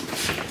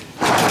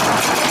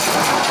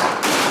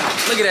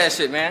 Look at that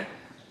shit, man.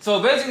 so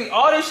basically,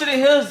 all this shit in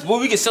here is what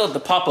we can sell at the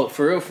pop-up,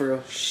 for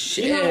real.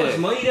 Shit. You know how much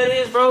money that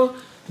is, bro?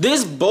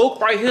 This bulk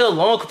right here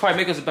alone could probably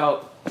make us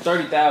about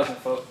 30,000,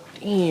 folks.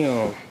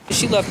 Damn.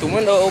 She left the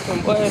window open,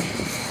 boy.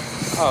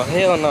 Oh,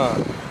 hell nah.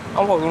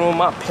 I'm walking on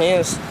my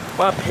pants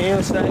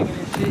sagging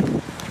and shit.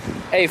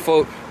 Hey,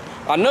 folk.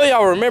 I know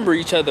y'all remember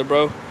each other,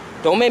 bro.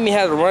 Don't make me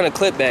have to run a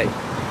clip back.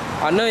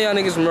 I know y'all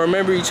niggas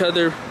remember each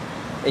other.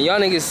 And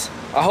y'all niggas,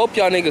 I hope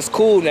y'all niggas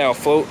cool now,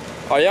 folk.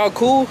 Are y'all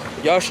cool?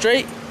 Y'all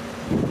straight?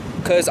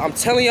 Cause I'm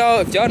telling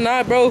y'all, if y'all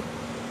not, bro,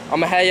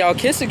 I'ma have y'all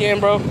kiss again,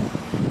 bro.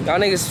 Y'all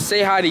niggas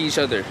say hi to each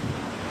other.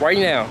 Right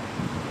now.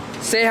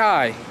 Say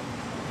hi.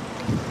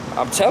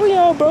 I'm telling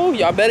y'all, bro.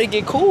 Y'all better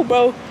get cool,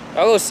 bro.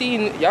 Y'all gonna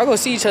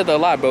see each other a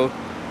lot, bro.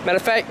 Matter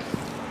of fact,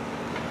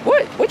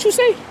 what? What you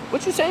say?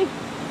 What you say?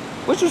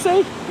 What you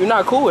say? You're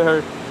not cool with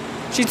her.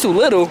 She too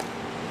little.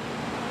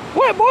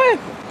 What, boy?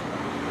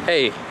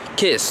 Hey,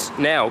 kiss.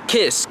 Now,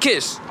 kiss,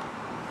 kiss.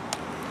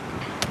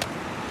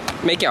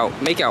 Make out,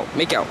 make out,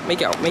 make out,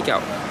 make out, make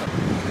out.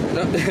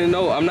 No,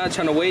 no, I'm not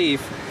trying to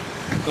wave.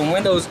 The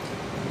windows.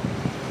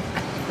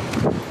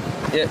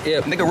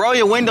 Yeah. Nigga, roll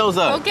your windows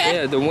up. Okay.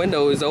 Yeah, the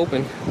window is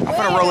open. I'm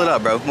gonna roll it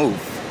up, bro. Move.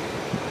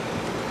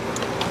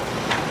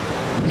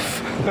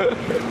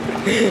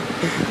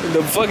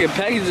 The fucking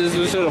packages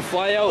was trying to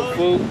fly out,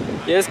 fool.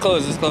 Yeah, it's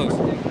closed, it's closed.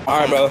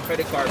 Alright, bro.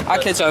 I'll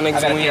catch y'all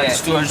niggas when we at the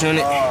storage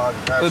unit.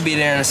 We'll be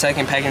there in a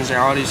second, packaging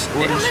all these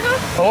orders.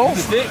 Hold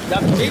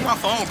on. Leave my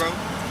phone, bro.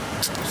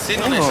 I'm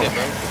sitting on that shit,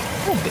 bro.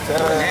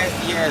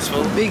 Nasty ass,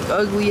 fool. Big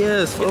ugly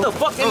ass, fool. Get the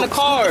fuck in the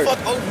car.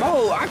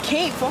 Bro, I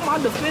can't for my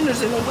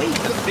defenders in the way.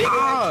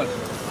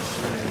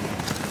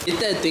 Get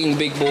that thing,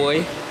 big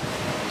boy.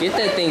 Get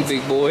that thing,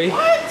 big boy.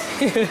 What?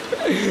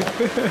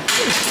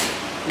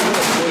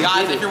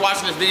 Guys, if you're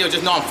watching this video,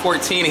 just know I'm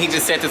 14 and he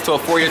just said this to a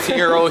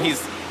 14-year-old. He's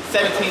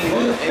 17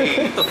 years of age.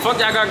 What the fuck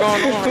y'all got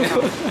going on right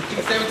now?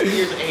 He's 17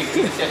 years of age.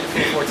 He just said this to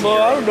a 14-year-old. Bro,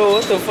 I don't know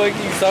what the fuck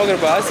you talking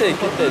about. I said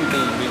get that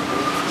thing, big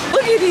boy.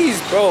 Look at these,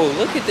 bro.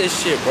 Look at this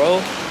shit,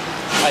 bro.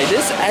 Like,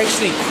 this is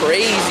actually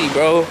crazy,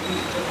 bro.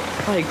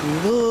 Like,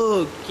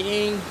 look,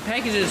 gang.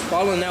 Package is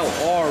falling out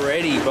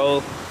already,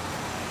 bro.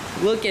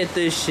 Look at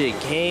this shit,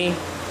 gang.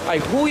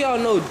 Like, who y'all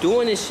know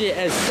doing this shit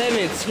at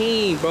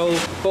 17, bro?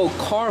 Bro,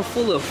 car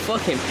full of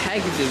fucking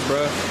packages,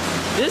 bro.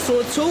 This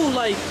one, too,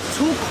 like,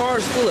 2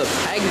 cars full of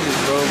packages,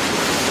 bro.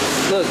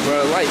 Look,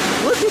 bro, like,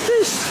 look at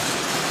this.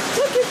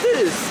 Look at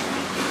this.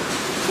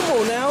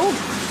 Come on now.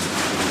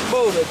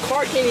 Bro, the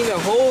car can't even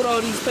hold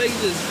all these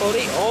packages, bro.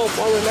 They all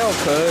falling out,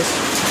 cuz.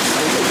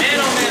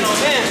 Man, oh man, oh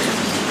man.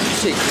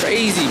 This shit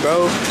crazy,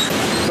 bro.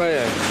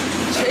 Bro,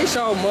 chase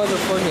y'all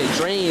motherfucking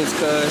dreams,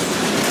 cuz.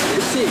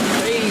 This shit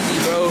crazy,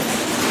 bro.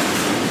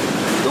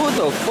 Do what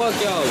the fuck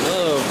y'all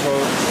love, bro.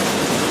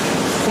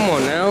 Come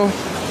on now.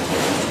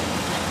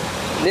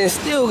 Then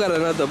still got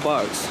another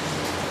box.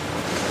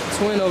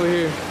 Twin over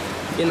here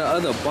in the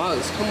other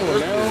box. Come on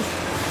now.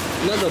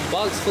 Another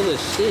box full of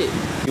shit.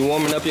 You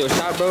warming up your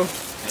shop, bro?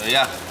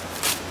 Yeah.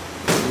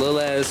 Little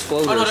ass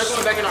floaters. Oh no, they're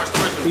going back in our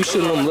storage. We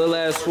shooting them little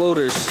ass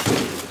floaters.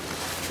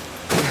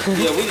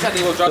 Yeah, we just have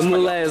to go drop them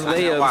little ass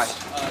layups.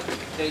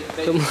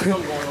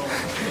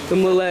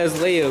 Them little ass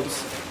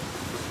layups.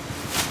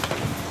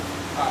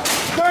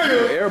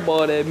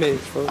 Airball that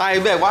bitch, bro.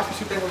 Alright, bet. Watch me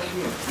shoot that one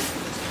here.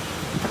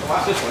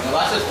 Watch this one.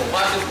 Watch this one.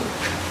 Watch this one.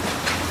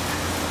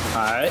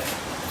 Alright.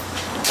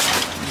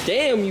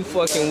 Damn, you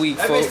fucking weak,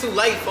 that folks. That bitch too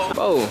late, folks.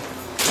 Bro,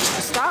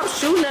 stop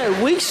shooting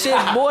that weak shit,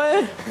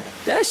 boy.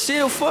 That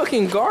shit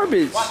fucking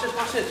garbage. Watch this,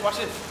 watch this, watch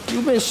this.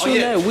 You been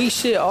shooting that weak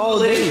shit all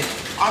day.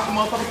 Off the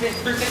motherfucking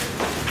 3 seconds.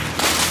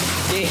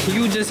 Yeah,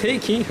 you just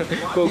hit King.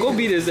 Bro, go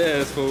beat his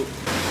ass, folks.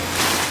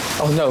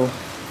 Oh no.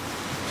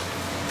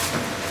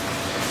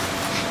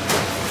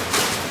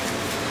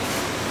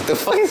 What the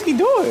fuck is he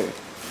doing?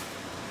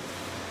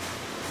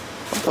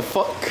 What the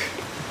fuck?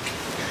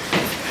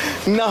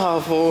 Nah,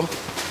 fool.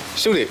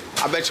 Shoot it.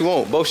 I bet you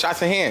won't. Both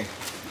shots in hand.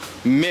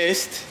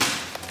 Missed.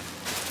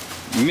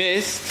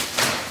 Missed.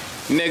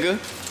 Nigga.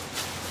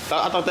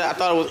 I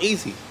thought it was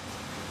easy.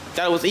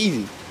 Thought it was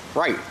easy.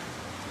 Right.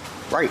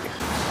 Right.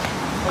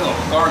 Hello,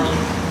 Garden.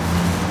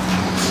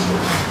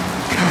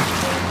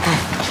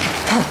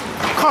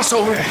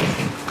 Crossover.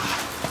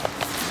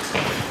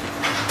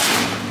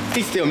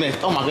 He still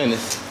missed. Oh my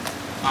goodness.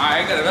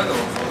 Alright, I got another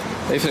one.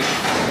 They finna.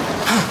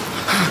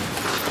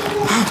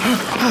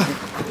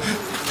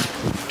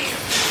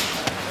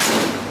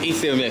 He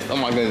still missed. Oh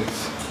my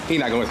goodness. He's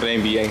not going to the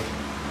NBA.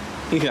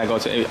 He's not going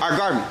to the NBA. Alright,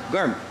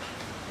 Garden.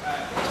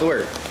 What's the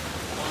word?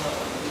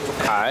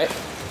 Alright.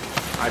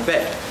 I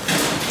bet.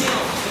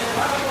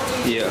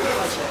 Yeah.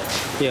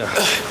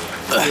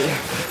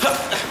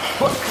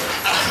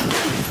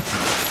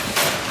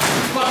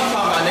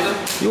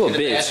 You a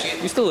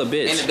bitch. You still a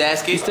bitch. In the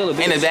basket. You still a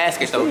bitch. In the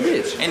basket though.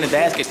 In the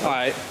basket though.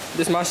 Alright.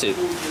 This is my shit.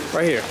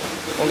 Right here.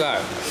 Oh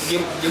God.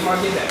 Give my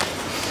get that.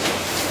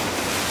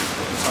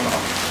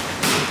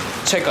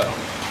 Check up.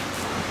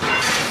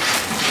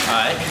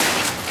 Alright.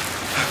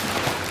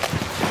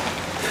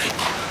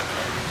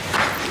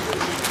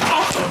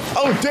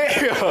 Oh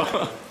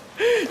damn!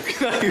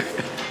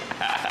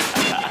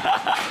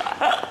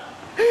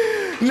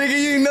 Nigga,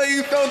 you know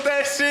you felt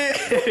that shit.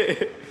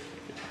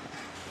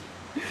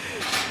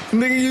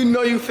 Nigga, you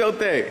know you felt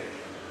that.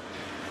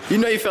 You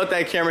know you felt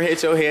that camera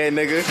hit your head,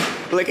 nigga.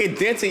 Like it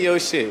dented your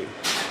shit.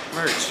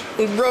 Merch.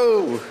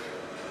 Bro.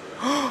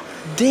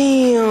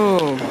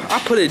 Damn. I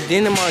put a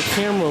dent in my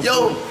camera.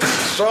 Yo,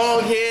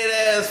 strong head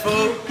ass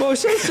fool. Bro,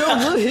 shut your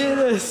little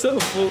head ass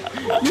up, fool.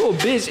 You a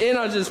bitch and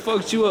I just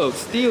fucked you up.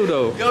 Still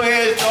though. Your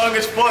head strong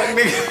as fuck,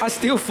 nigga. I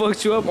still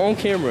fucked you up on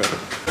camera.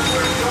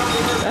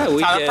 That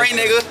weak Time to pray,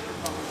 nigga.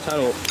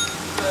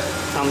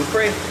 Time to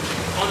pray.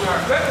 On our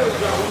regular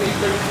job, we made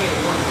 30K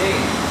in 1 day.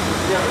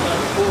 We never done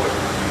before.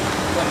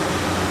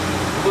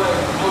 But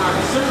on our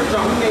December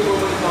job, we made more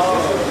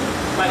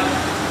money.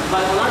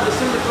 Like on our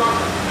December job,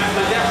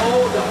 like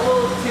the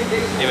whole 10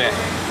 days. Amen.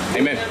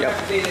 Amen.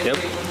 Yep.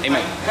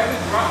 Amen.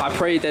 I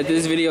pray that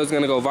this video is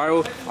gonna go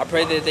viral. I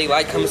pray that they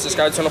like, comment,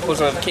 subscribe, turn on post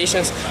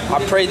notifications.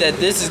 I pray that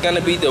this is gonna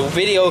be the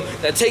video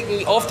that take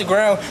me off the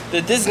ground.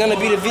 That this is gonna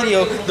be the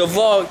video, the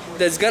vlog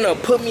that's gonna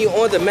put me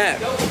on the map.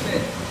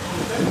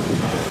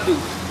 Dude,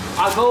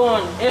 I go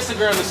on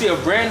Instagram to see a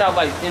brand I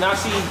like, and I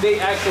see they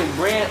actual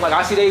brand, like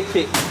I see they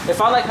pick.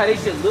 If I like how they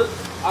shit look,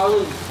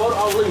 I'll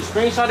really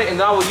screenshot it, and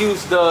then I will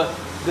use the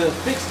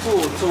fix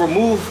tool to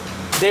remove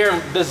their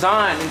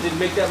design and just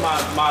make that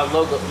my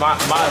logo, my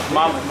I'm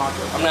not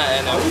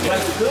adding that.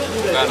 Like you could do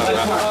that.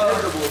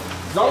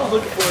 I was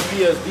looking for a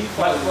BSD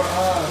file.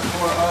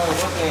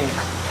 Like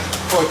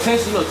for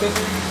attention, you know,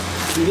 attention.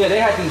 Yeah, they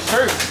had these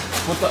shirts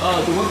with the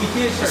Wimpy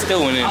Kid shirt.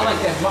 Still winning. I like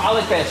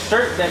that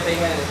shirt that they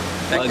had.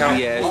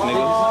 Ugly ass nigga.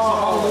 So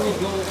I would literally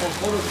go on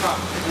Photoshop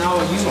and I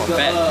would use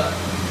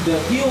the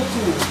heel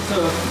tool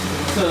to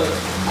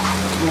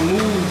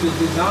remove the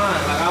design.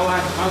 Like I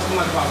was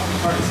spend like about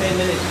 10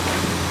 minutes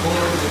going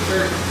over the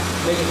shirt,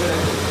 making sure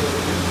that the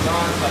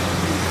design is like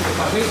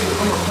basically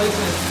I'm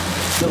replacing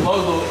the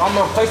logo. I'm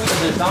replacing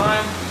the design.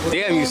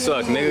 Damn, you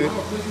suck, nigga.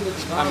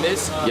 I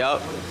miss.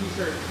 Yup.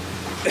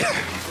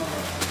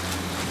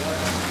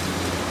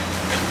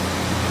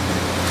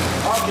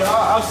 Okay,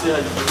 I'll see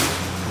how you do.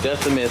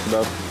 Just a miss,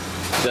 bro.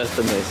 Just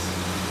a miss.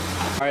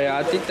 All right,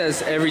 I think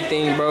that's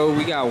everything, bro.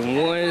 We got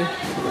 1,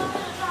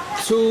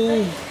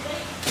 2,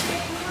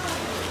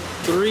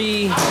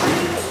 3,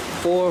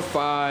 4,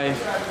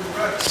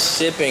 5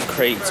 shipping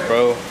crates,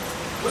 bro.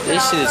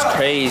 This shit is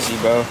crazy,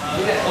 bro.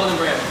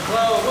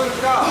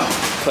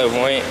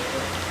 Clairvoyant.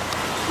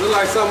 Look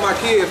like something my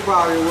kids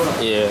probably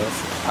would. Yeah.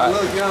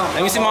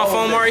 Let me see my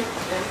phone, Maury.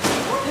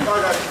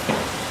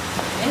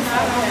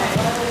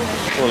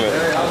 You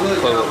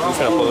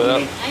finna pull it up?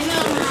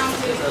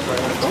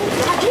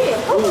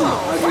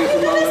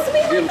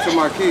 Give them to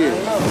my kids.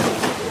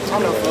 I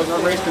know, folks. I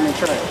raced them in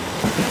track.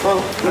 Oh,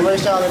 I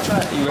raced y'all in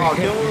track.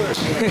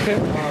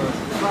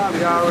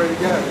 Probably already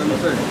got it. Let me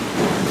see.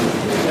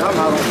 Yeah, I'm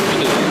out.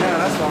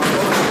 Yeah, that's fine.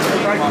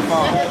 My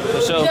fault.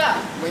 For sure. Chill out.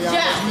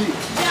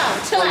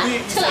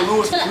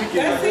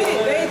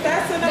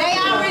 They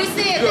already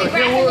said they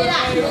wrapping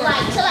it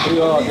up.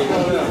 Chill out.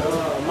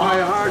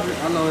 Maya Hardrick,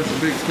 I know it's a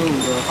big school,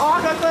 bro. Oh,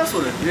 I got class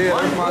with it. Yeah,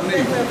 that's my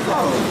name.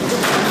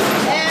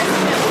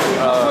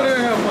 Put it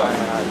in here, boy.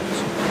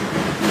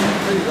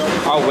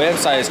 Our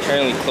website is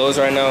currently closed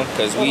right now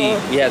because we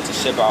had to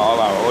ship out all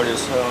our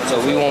orders, so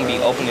we won't be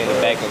opening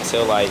it back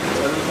until like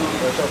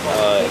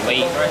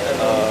late,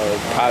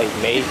 probably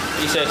May.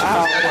 You said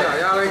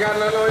Y'all ain't got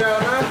nothing on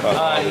y'all now?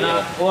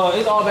 nah. Well,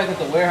 it's all back at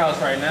the warehouse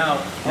right now.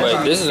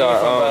 But this is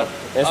our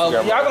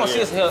Instagram. Y'all gonna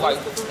see us here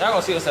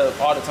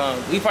all the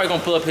time. We probably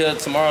gonna pull up here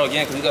tomorrow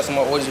again because we got some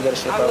more orders we gotta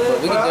ship out. But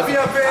we can I'll be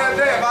up here in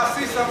there if I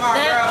see somebody.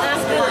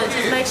 That's good.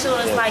 Just make sure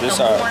it's like This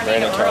the our morning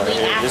brand or account early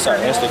here. This our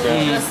afternoon.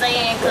 Instagram. Just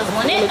saying, because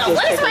when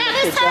it's around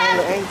this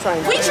time,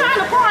 we trying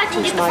to park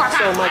and get the fuck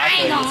out. I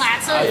ain't gonna lie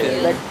to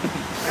you.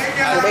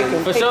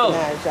 For sure.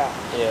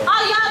 Yeah.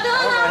 Oh, y'all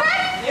done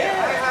already?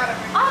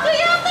 Yeah. Oh, do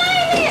y'all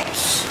thing then?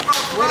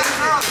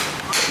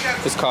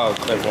 It's called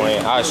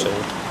Clairvoyant. I'll show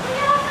you.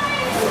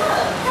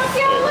 What's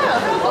y'all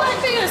love? What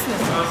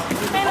business?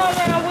 Ain't no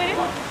wrong with it.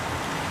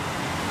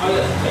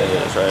 Yeah,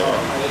 that's right.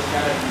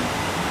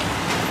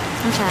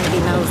 I'm trying to be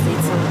nosy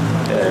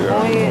too. There you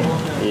go.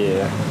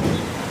 Yeah.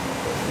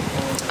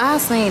 I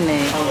seen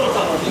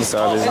that. You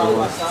saw this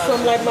video?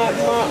 Something like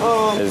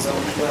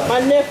my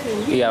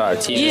nephew. We got our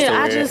t-shirts Yeah, over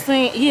I here.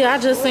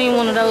 just seen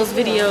one of those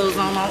videos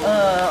on my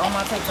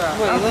TikTok.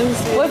 Wait, let me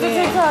see. Was it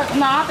TikTok?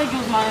 No, I think it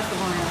was my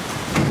Instagram.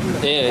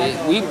 Yeah,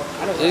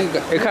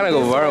 it kind of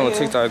go viral on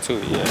TikTok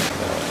too. Yeah.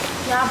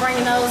 Y'all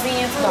bringing those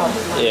in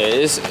too?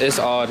 Yeah, it's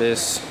all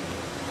this.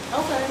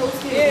 Okay, who's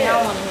kidding?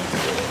 Y'all want to hear.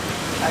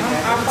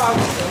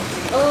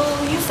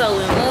 Oh, you so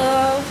in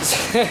love.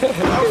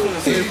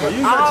 You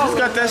just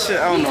got that shit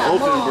out in the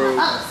open, bro.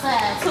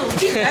 Upside too.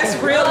 That's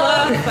real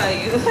love for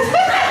you.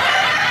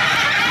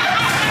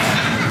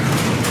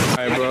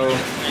 Alright, bro.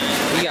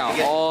 We got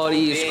all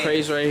these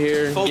crates right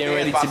here getting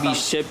ready to be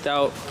shipped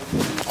out.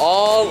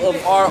 All of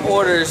our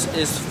orders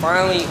is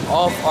finally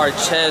off our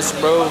chest,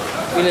 bro.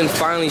 We done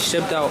finally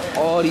shipped out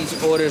all these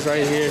orders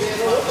right here.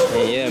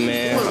 And yeah,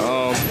 man.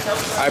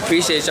 I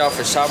appreciate y'all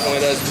for shopping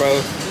with us,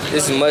 bro.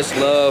 This is much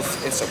love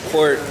and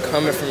support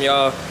coming from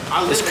y'all.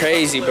 It's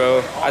crazy,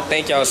 bro. I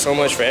thank y'all so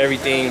much for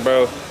everything,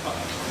 bro.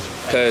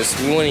 Because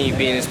we wouldn't even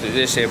be in this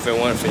position if it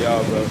wasn't for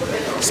y'all, bro.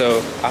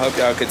 So I hope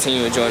y'all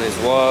continue enjoying this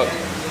vlog.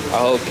 I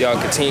hope y'all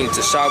continue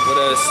to shop with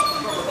us.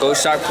 Go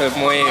shop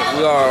Clairvoyant.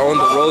 We are on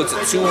the road to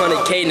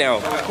 200K now.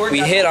 We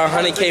hit our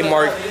 100K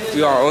mark.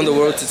 We are on the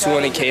road to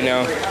 200K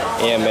now.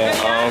 Yeah, man.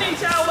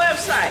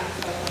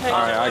 All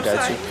right, I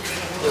got you.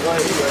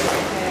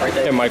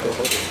 Here, Michael.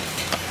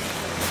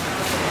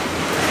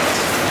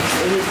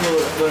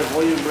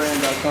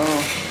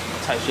 Clairvoyant.brand.com.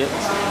 Type shit. You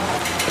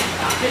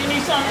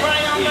need something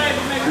right on,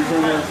 baby.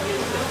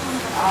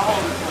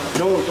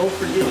 Don't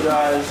forget,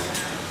 guys.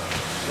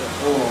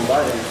 Hold on,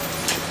 bye.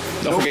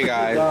 Don't forget,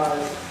 guys.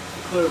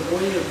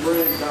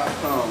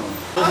 Clairvoyant.brand.com.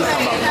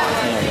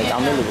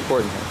 I'm really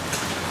recording.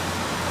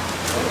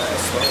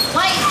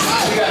 Wait,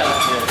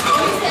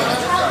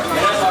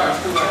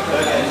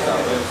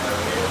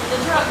 the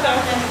truck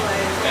comes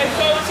anyway.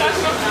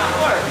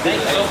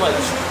 Thank you so much.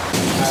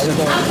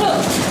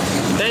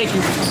 Thank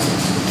you.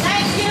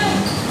 Thank you.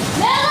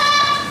 Nella!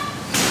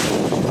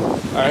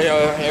 Alright,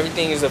 y'all.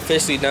 Everything is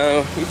officially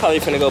done. We probably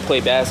finna go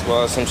play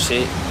basketball or some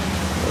shit.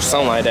 Or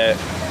something like that.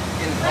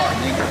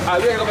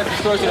 Alright, we gotta go back to the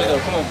store today, though.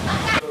 Come on.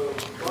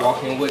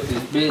 Walking with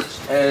this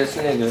bitch ass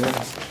nigga.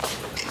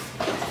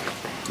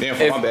 Damn,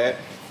 my bad.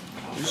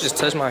 You just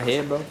touched my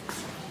head, bro.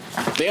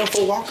 Damn,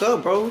 fool, walk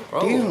up, bro.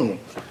 Damn.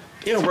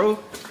 Damn, bro.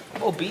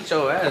 gonna beat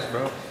your ass,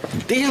 bro.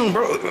 Damn,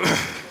 bro.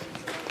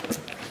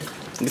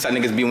 This how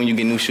niggas be when you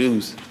get new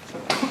shoes.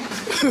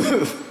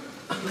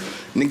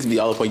 Niggas be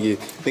all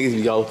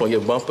up on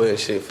your bumper and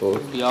shit, fool.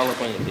 Be all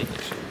up on your dick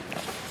and shit.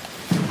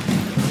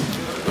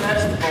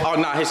 Oh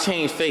nah, his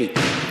chain fake.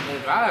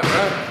 Oh God,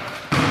 bro.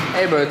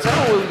 Hey, bro, tell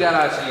me where we got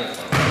our chains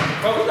from.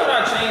 Bro, we got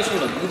our chains from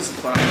the beauty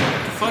supply. What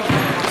the fuck?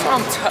 That's what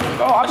I'm telling,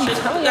 bro. I be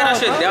telling We got y'all, that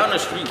shit bro. down the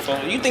street,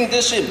 folks. You think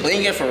this shit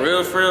blinging for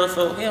real,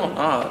 folks? Hell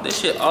nah. This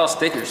shit all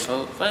stickers,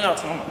 folks. What y'all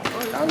talking about?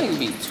 Bro, y'all niggas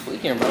be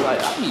tweaking, bro.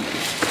 Like,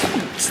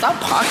 stop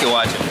pocket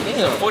watching.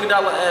 Yeah, $40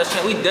 ass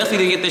chain. We definitely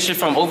didn't get this shit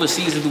from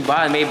overseas in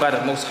Dubai, made by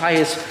the most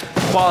highest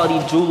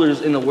quality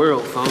jewelers in the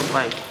world, folks.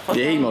 Like, fuck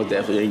Yeah, he most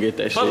definitely didn't get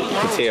that shit. Fuck You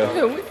can tell.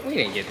 Yeah, we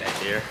didn't get that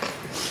there.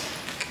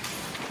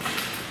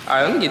 All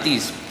right, let me get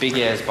these big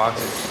ass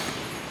boxes.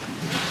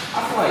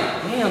 I feel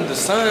like, damn, the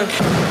sun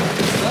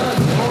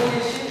blowing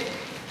and shit.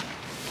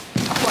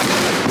 I feel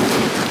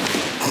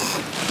like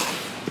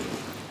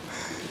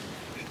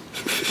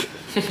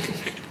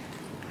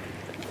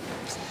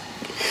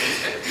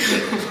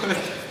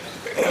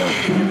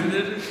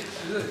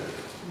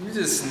you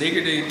just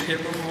sniggered in the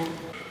camera, bro.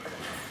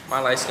 My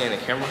light skin in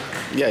the camera.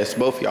 Yes,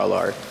 both y'all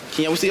are.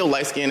 Can y'all see your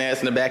light skinned ass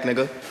in the back,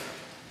 nigga?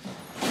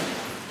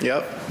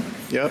 Yep.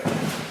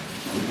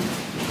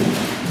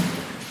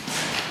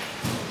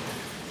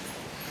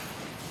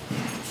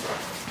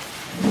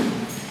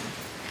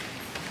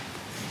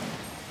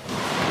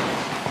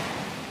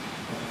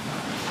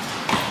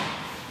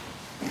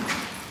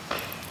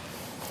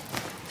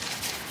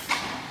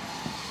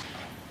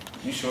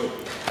 You short.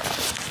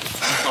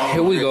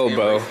 Here we go,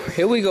 bro.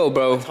 Here we go,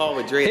 bro. Tall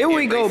with dreads Here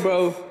we and go, braces.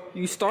 bro.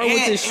 You start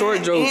with the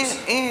short jokes.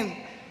 And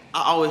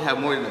I always have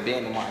more than a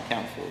band in my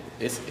account for it.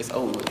 It's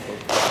over with, bro.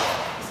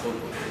 It's over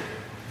with.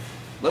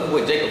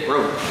 Loverboy Jacob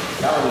broke.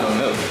 Y'all really don't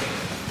know.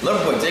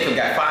 Loverboy Jacob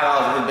got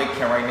 $5 in his bank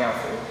account right now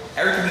for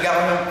everything he got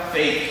on him,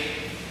 fake.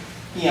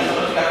 He got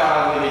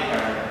 $5 in his bank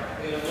account right now.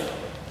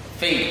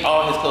 Fake.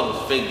 All his clothes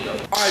is fake, though.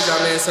 Alright, y'all,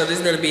 man. So this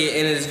is gonna be the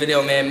end of this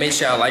video, man. Make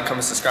sure y'all like,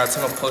 comment, subscribe,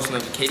 turn on post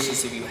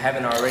notifications if you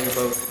haven't already,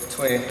 bro.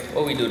 Twin,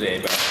 what we do today,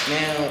 bro?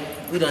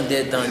 Man, we done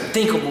did the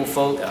unthinkable,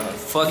 folks.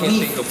 Fucking We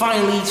thinkable.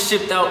 finally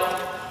shipped out.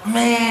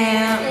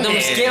 Man, them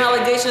skin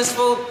allegations,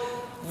 folks.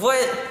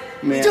 What?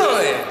 Man.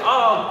 Done.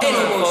 All Ain't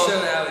no done, more folks.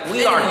 skin allegations. We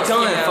Ain't are no more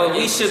done, skin folks. We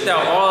allegations, shipped man.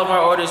 out all of our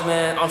orders,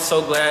 man. I'm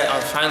so glad.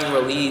 I'm finally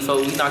relieved,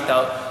 folks. We knocked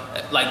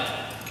out, like,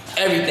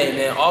 everything,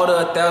 man. All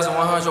the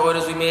 1,100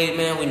 orders we made,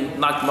 man, we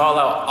knocked them all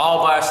out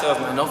all by ourselves,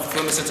 man. No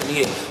fulfillment center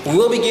needed. We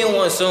will be getting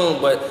one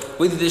soon, but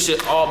we did this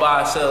shit all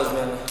by ourselves,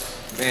 man.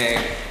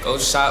 Man, go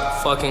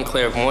shop fucking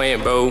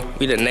Clairvoyant, bro.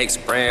 We the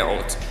next brand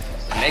on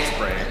next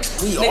brand.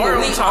 We Nigga, are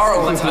we on top. are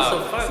on What the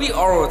top. fuck? We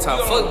are on top.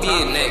 We are Fuck on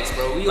being top. next,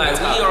 bro. We Like, on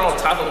top. we are on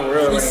top of the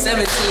world. We right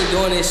now. 17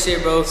 doing this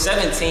shit, bro.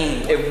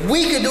 17. If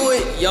we could do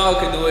it, y'all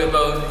could do it,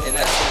 bro. And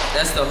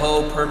that's the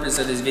whole purpose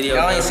of this video.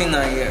 Y'all bro. ain't seen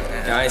nothing yet,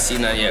 man. Y'all ain't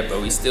seen nothing yet, bro.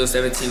 We still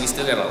 17. We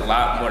still got a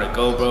lot more to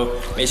go, bro.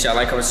 Make sure y'all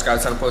like, comment,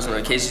 subscribe, turn on post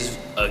notifications.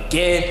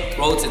 Again,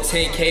 roll to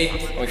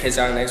 10K. On catch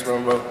y'all next,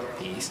 bro.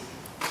 Peace.